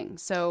of reading?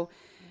 So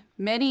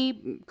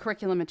many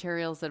curriculum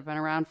materials that have been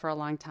around for a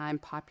long time,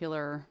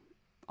 popular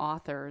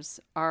authors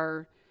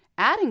are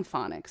adding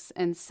phonics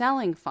and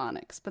selling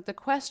phonics. But the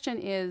question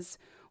is,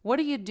 what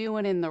are you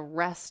doing in the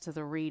rest of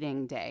the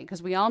reading day?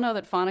 Because we all know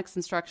that phonics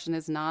instruction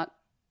is not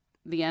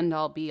the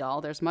end-all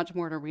be-all. There's much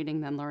more to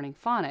reading than learning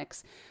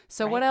phonics.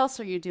 So What else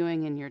are you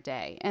doing in your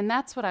day? And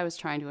that's what I was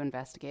trying to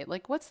investigate.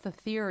 Like, what's the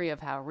theory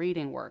of how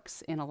reading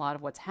works in a lot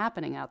of what's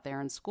happening out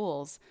there in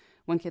schools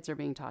when kids are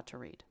being taught to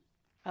read?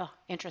 Oh,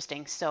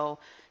 interesting. So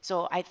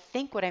I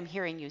think what I'm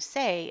hearing you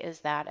say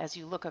is that as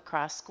you look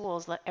across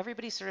schools,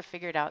 everybody sort of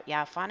figured out,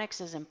 phonics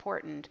is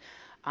important,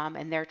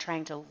 and they're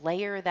trying to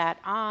layer that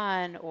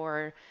on,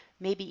 or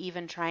maybe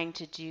even trying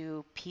to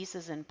do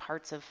pieces and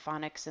parts of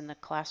phonics in the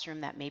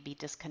classroom that may be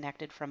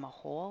disconnected from a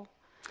whole.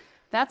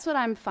 That's what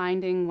I'm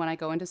finding when I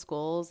go into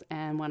schools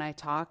and when I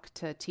talk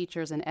to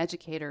teachers and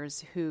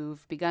educators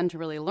who've begun to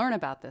really learn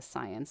about this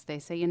science. They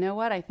say, you know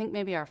what, I think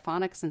maybe our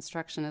phonics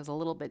instruction is a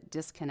little bit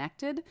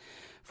disconnected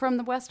from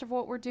the rest of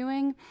what we're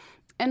doing.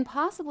 And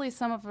possibly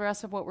some of the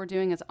rest of what we're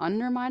doing is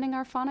undermining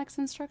our phonics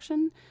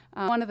instruction.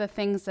 One of the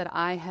things that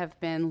I have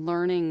been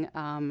learning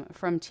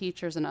from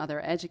teachers and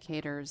other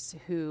educators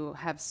who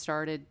have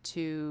started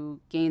to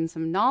gain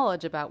some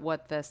knowledge about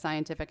what the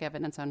scientific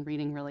evidence on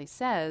reading really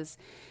says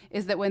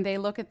is that when they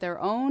look at their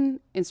own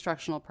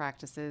instructional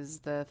practices,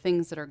 the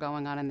things that are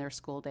going on in their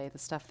school day, the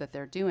stuff that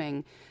they're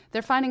doing,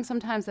 they're finding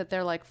sometimes that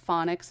their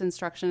phonics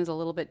instruction is a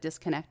little bit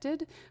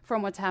disconnected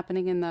from what's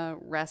happening in the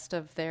rest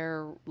of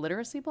their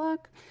literacy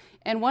block.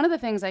 And one of the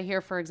things I hear,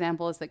 for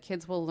example, is that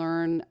kids will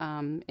learn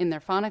in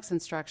their phonics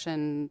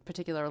instruction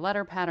particular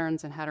letter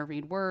patterns and how to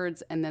read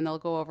words, and then they'll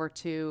go over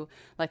to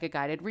like a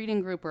guided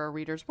reading group or a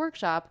reader's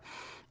workshop,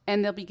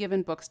 and they'll be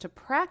given books to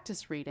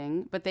practice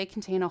reading, but they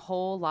contain a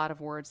whole lot of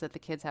words that the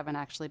kids haven't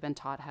actually been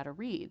taught how to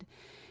read.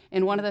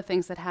 And one of the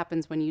things that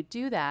happens when you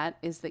do that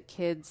is that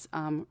kids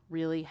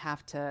really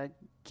have to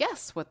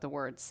guess what the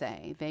words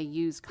say. They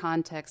use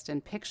context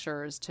and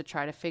pictures to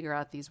try to figure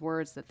out these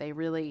words that they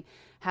really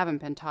haven't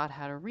been taught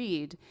how to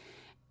read.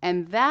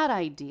 And that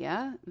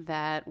idea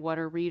that what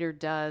a reader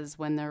does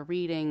when they're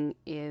reading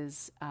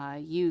is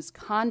use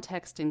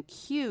context and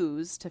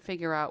cues to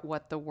figure out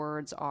what the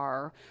words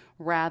are,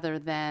 rather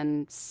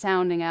than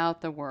sounding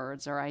out the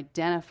words or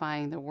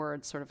identifying the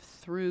words sort of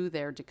through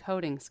their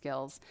decoding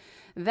skills,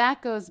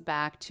 that goes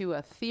back to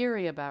a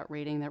theory about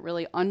reading that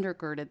really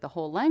undergirded the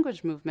whole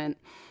language movement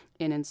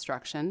in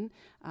instruction.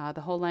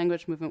 The whole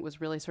language movement was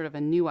really sort of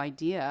a new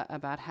idea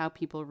about how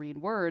people read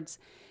words.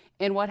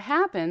 And what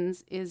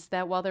happens is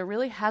that while there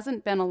really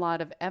hasn't been a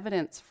lot of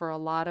evidence for a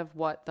lot of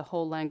what the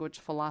whole language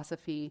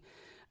philosophy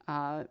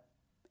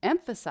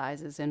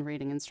emphasizes in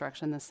reading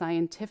instruction, the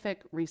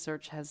scientific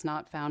research has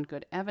not found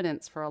good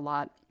evidence for a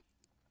lot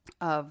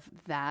of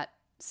that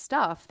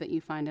stuff that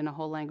you find in a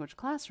whole language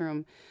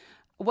classroom.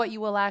 What you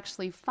will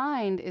actually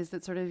find is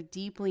that sort of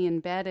deeply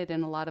embedded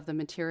in a lot of the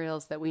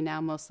materials that we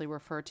now mostly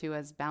refer to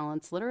as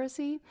balanced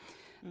literacy,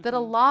 that a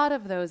lot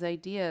of those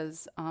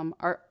ideas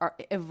are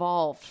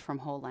evolved from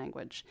whole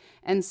language.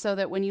 And so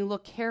that when you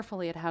look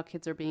carefully at how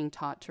kids are being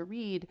taught to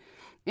read,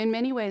 in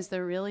many ways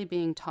they're really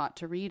being taught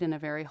to read in a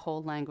very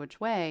whole language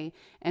way.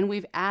 And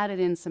we've added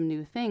in some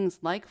new things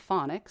like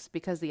phonics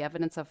because the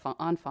evidence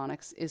on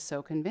phonics is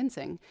so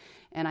convincing.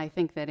 And I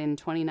think that in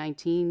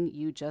 2019,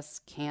 you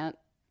just can't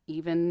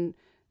even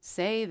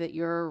say that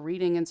your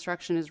reading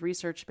instruction is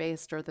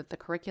research-based or that the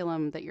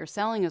curriculum that you're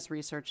selling is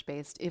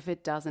research-based if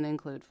it doesn't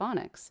include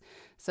phonics.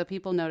 So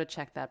people know to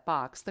check that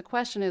box. The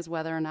question is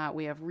whether or not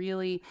we have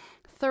really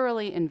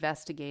thoroughly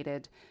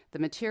investigated the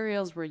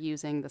materials we're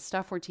using, the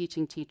stuff we're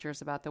teaching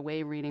teachers about the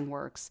way reading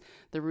works,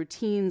 the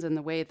routines and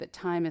the way that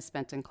time is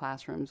spent in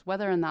classrooms,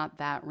 whether or not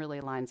that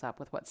really lines up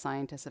with what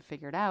scientists have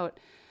figured out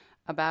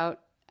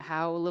about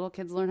how little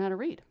kids learn how to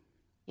read.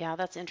 Yeah,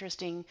 that's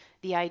interesting.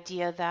 The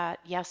idea that,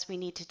 yes, we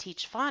need to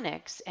teach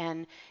phonics,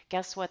 and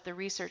guess what? The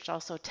research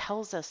also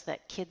tells us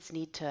that kids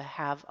need to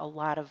have a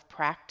lot of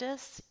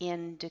practice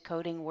in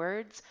decoding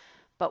words,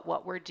 but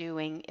what we're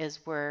doing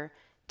is we're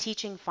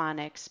teaching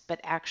phonics,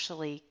 but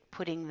actually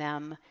putting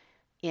them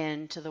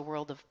into the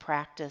world of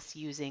practice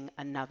using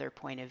another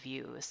point of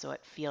view. So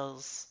it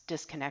feels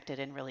disconnected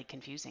and really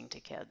confusing to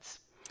kids.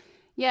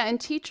 Yeah,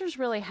 and teachers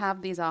really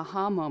have these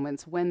aha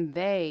moments when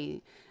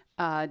they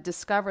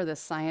discover this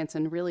science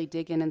and really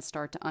dig in and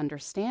start to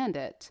understand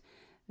it,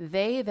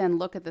 they then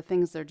look at the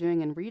things they're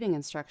doing in reading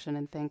instruction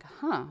and think,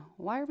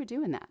 why are we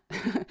doing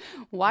that?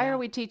 Why are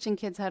we teaching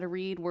kids how to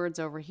read words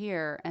over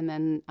here and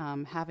then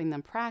having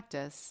them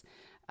practice?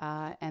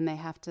 And they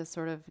have to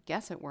sort of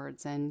guess at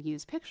words and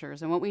use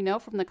pictures. And what we know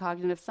from the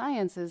cognitive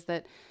science is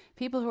that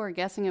people who are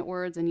guessing at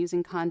words and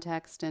using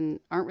context and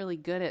aren't really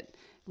good at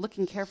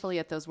looking carefully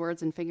at those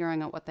words and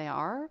figuring out what they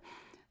are,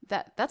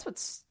 that's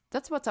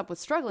what's up with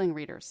struggling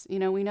readers. We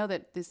know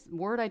that this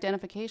word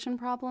identification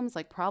problems,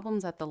 like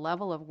problems at the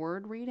level of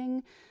word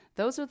reading,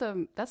 that's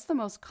the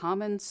most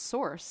common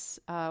source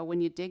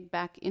when you dig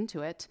back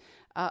into it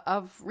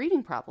of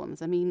reading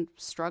problems. I mean,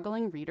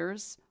 struggling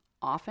readers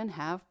often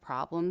have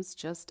problems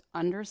just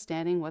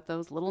understanding what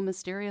those little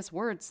mysterious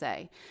words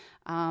say.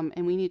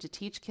 And we need to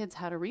teach kids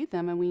how to read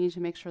them, and we need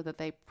to make sure that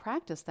they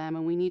practice them,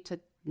 and we need to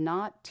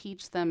not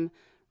teach them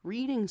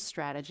reading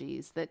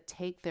strategies that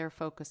take their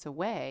focus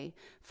away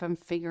from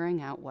figuring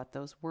out what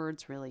those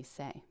words really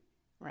say.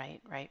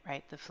 Right.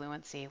 The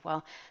fluency.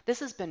 Well,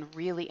 this has been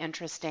really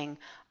interesting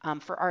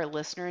for our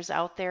listeners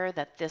out there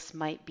that this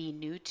might be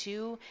new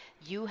to.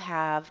 You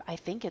have, I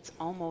think it's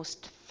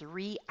almost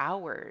 3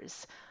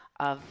 hours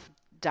of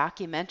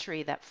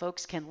documentary that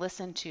folks can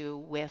listen to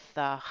with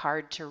the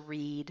hard to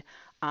read,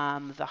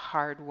 the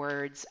hard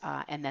words,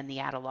 and then the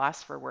at a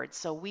loss for words.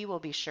 So we will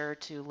be sure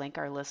to link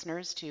our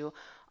listeners to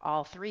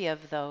all 3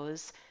 of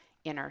those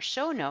in our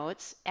show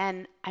notes.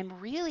 And I'm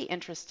really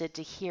interested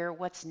to hear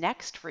what's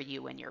next for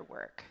you in your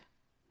work.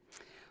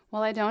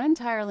 Well, I don't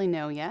entirely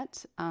know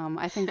yet.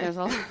 I think there's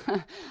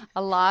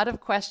a lot of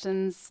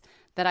questions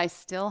that I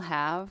still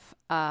have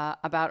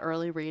about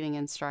early reading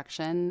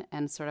instruction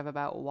and sort of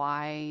about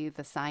why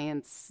the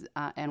science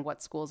and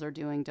what schools are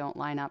doing don't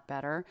line up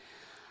better.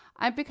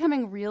 I'm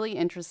becoming really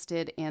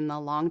interested in the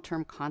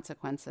long-term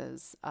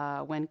consequences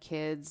when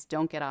kids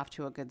don't get off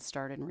to a good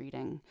start in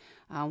reading.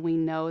 We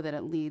know that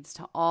it leads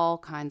to all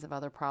kinds of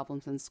other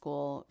problems in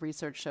school.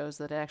 Research shows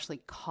that it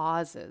actually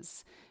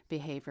causes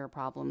behavior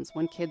problems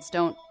when kids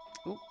don't...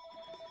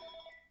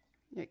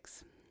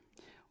 Yikes.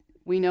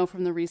 We know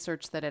from the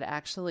research that it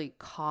actually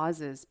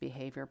causes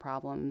behavior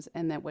problems,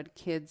 and that when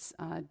kids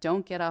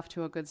don't get off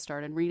to a good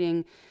start in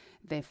reading,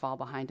 they fall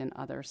behind in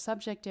other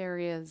subject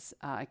areas.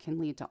 It can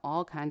lead to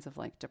all kinds of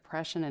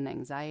depression and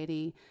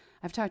anxiety.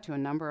 I've talked to a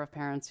number of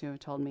parents who have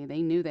told me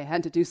they knew they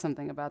had to do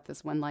something about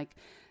this when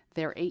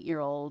their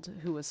 8-year-old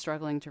who was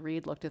struggling to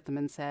read looked at them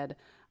and said,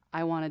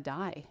 "I want to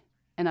die."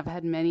 And I've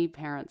had many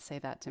parents say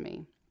that to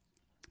me.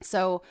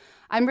 So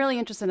I'm really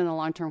interested in the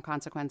long-term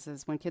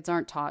consequences when kids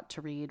aren't taught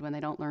to read, when they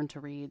don't learn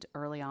to read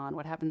early on.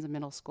 What happens in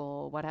middle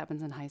school? What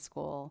happens in high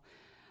school?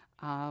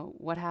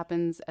 What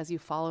happens as you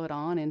follow it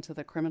on into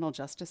the criminal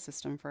justice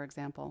system, for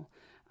example?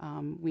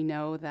 We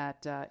know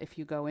that if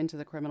you go into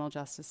the criminal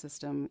justice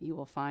system, you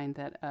will find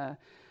that a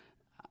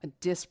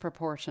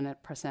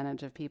disproportionate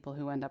percentage of people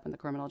who end up in the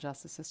criminal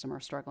justice system are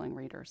struggling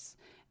readers.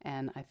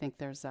 And I think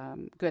there's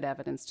good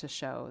evidence to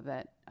show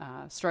that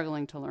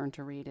struggling to learn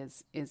to read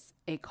is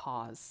a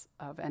cause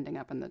of ending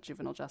up in the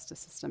juvenile justice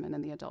system and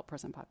in the adult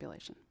prison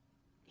population.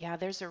 Yeah,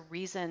 there's a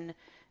reason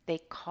they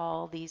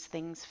call these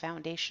things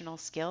foundational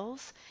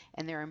skills,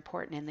 and they're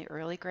important in the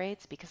early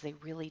grades because they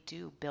really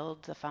do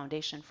build the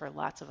foundation for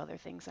lots of other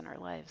things in our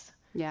lives.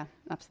 Yeah,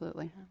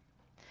 absolutely. Yeah.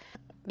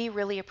 We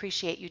really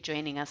appreciate you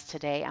joining us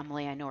today,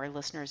 Emily. I know our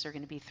listeners are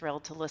going to be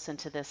thrilled to listen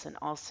to this and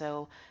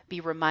also be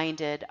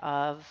reminded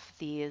of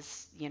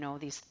this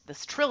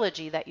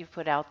trilogy that you've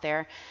put out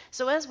there.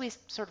 So as we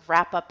sort of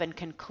wrap up and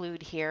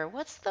conclude here,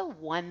 what's the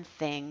one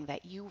thing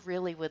that you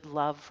really would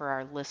love for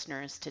our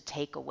listeners to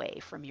take away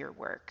from your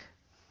work?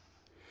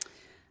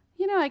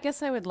 I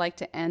guess I would like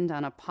to end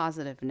on a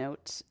positive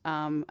note.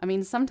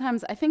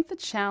 Sometimes I think the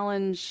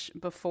challenge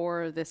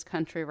before this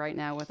country right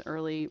now with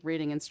early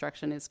reading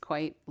instruction is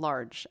quite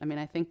large.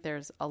 I think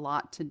there's a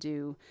lot to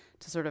do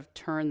to sort of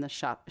turn the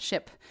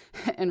ship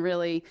and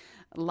really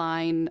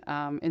line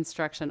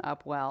instruction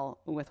up well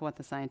with what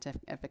the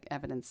scientific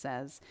evidence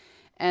says.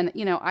 And,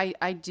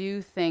 I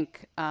do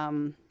think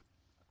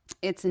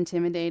it's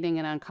intimidating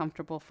and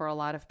uncomfortable for a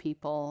lot of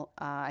people.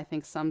 I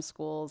think some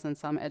schools and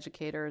some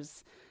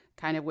educators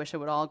kind of wish it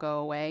would all go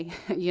away.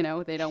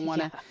 They don't want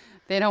to,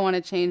 they don't want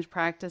to change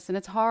practice, and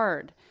it's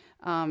hard.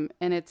 And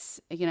it's,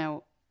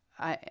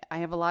 I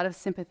have a lot of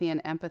sympathy and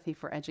empathy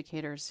for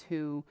educators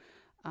who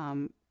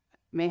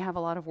may have a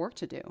lot of work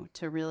to do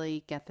to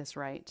really get this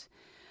right.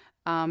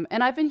 And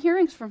I've been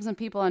hearing from some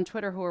people on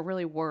Twitter who are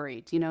really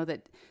worried,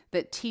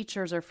 that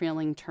teachers are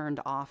feeling turned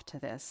off to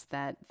this,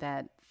 that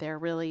they're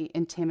really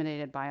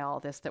intimidated by all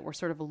this, that we're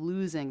sort of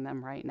losing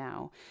them right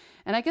now.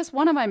 And I guess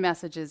one of my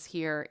messages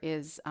here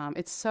is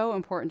it's so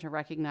important to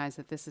recognize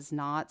that this is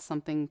not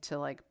something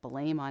to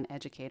blame on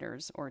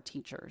educators or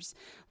teachers.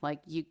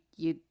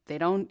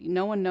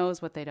 No one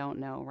knows what they don't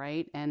know,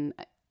 right? And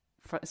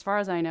as far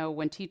as I know,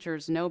 when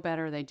teachers know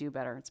better, they do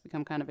better. It's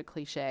become kind of a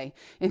cliche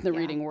in the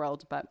reading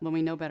world, but when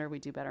we know better, we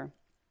do better.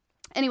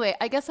 Anyway,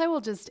 I guess I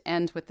will just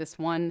end with this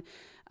one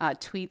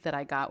tweet that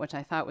I got, which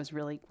I thought was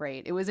really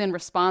great. It was in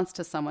response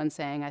to someone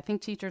saying, I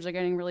think teachers are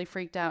getting really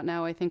freaked out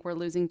now. I think we're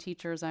losing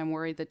teachers. I'm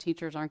worried that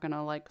teachers aren't going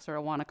to sort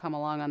of want to come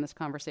along on this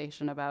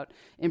conversation about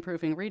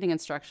improving reading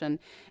instruction.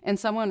 And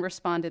someone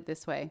responded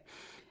this way: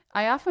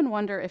 I often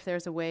wonder if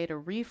there's a way to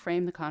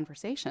reframe the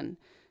conversation,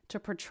 to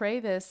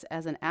portray this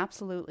as an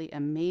absolutely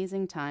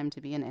amazing time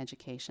to be in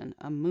education,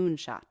 a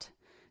moonshot,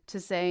 to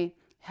say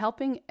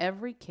helping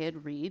every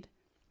kid read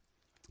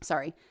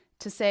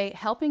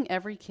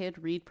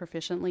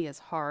proficiently is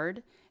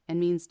hard and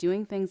means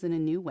doing things in a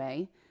new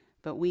way,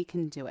 but we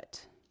can do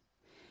it.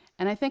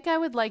 And I think I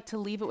would like to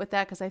leave it with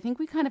that, because I think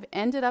we kind of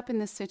ended up in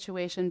this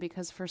situation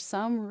because for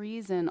some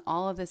reason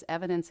all of this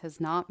evidence has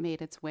not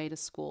made its way to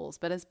schools.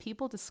 But as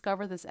people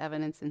discover this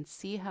evidence and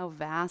see how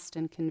vast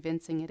and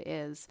convincing it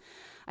is,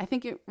 I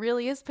think it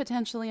really is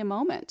potentially a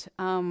moment.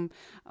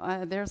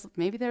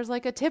 There's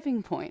like a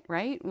tipping point,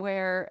 right?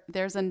 Where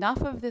there's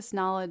enough of this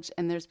knowledge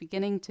and there's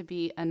beginning to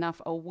be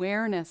enough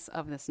awareness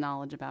of this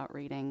knowledge about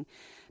reading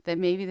that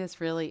maybe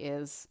this really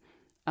is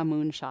a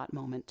moonshot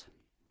moment.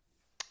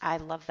 I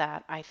love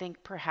that. I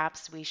think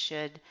perhaps we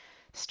should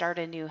start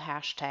a new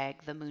hashtag,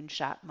 the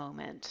Moonshot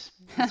Moment.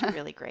 It's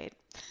really great.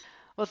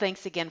 Well,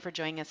 thanks again for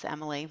joining us,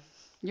 Emily.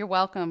 You're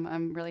welcome.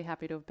 I'm really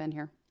happy to have been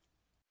here.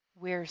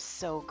 We're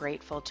so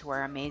grateful to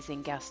our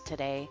amazing guest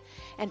today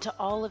and to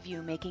all of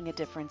you making a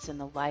difference in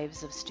the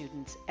lives of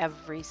students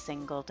every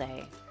single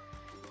day.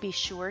 Be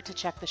sure to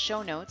check the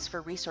show notes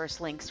for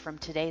resource links from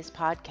today's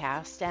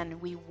podcast,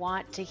 and we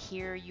want to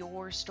hear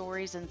your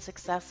stories and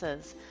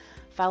successes.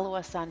 Follow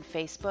us on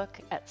Facebook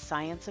at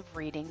Science of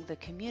Reading, the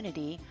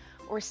community,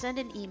 or send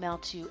an email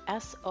to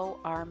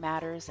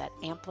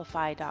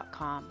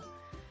sormatters@amplify.com.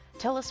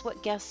 Tell us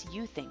what guests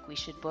you think we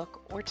should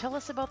book, or tell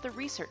us about the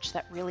research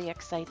that really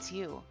excites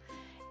you.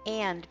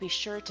 And be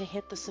sure to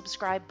hit the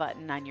subscribe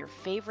button on your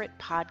favorite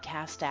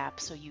podcast app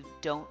so you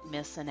don't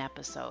miss an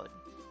episode.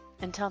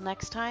 Until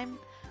next time,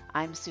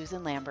 I'm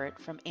Susan Lambert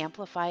from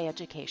Amplify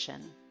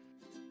Education.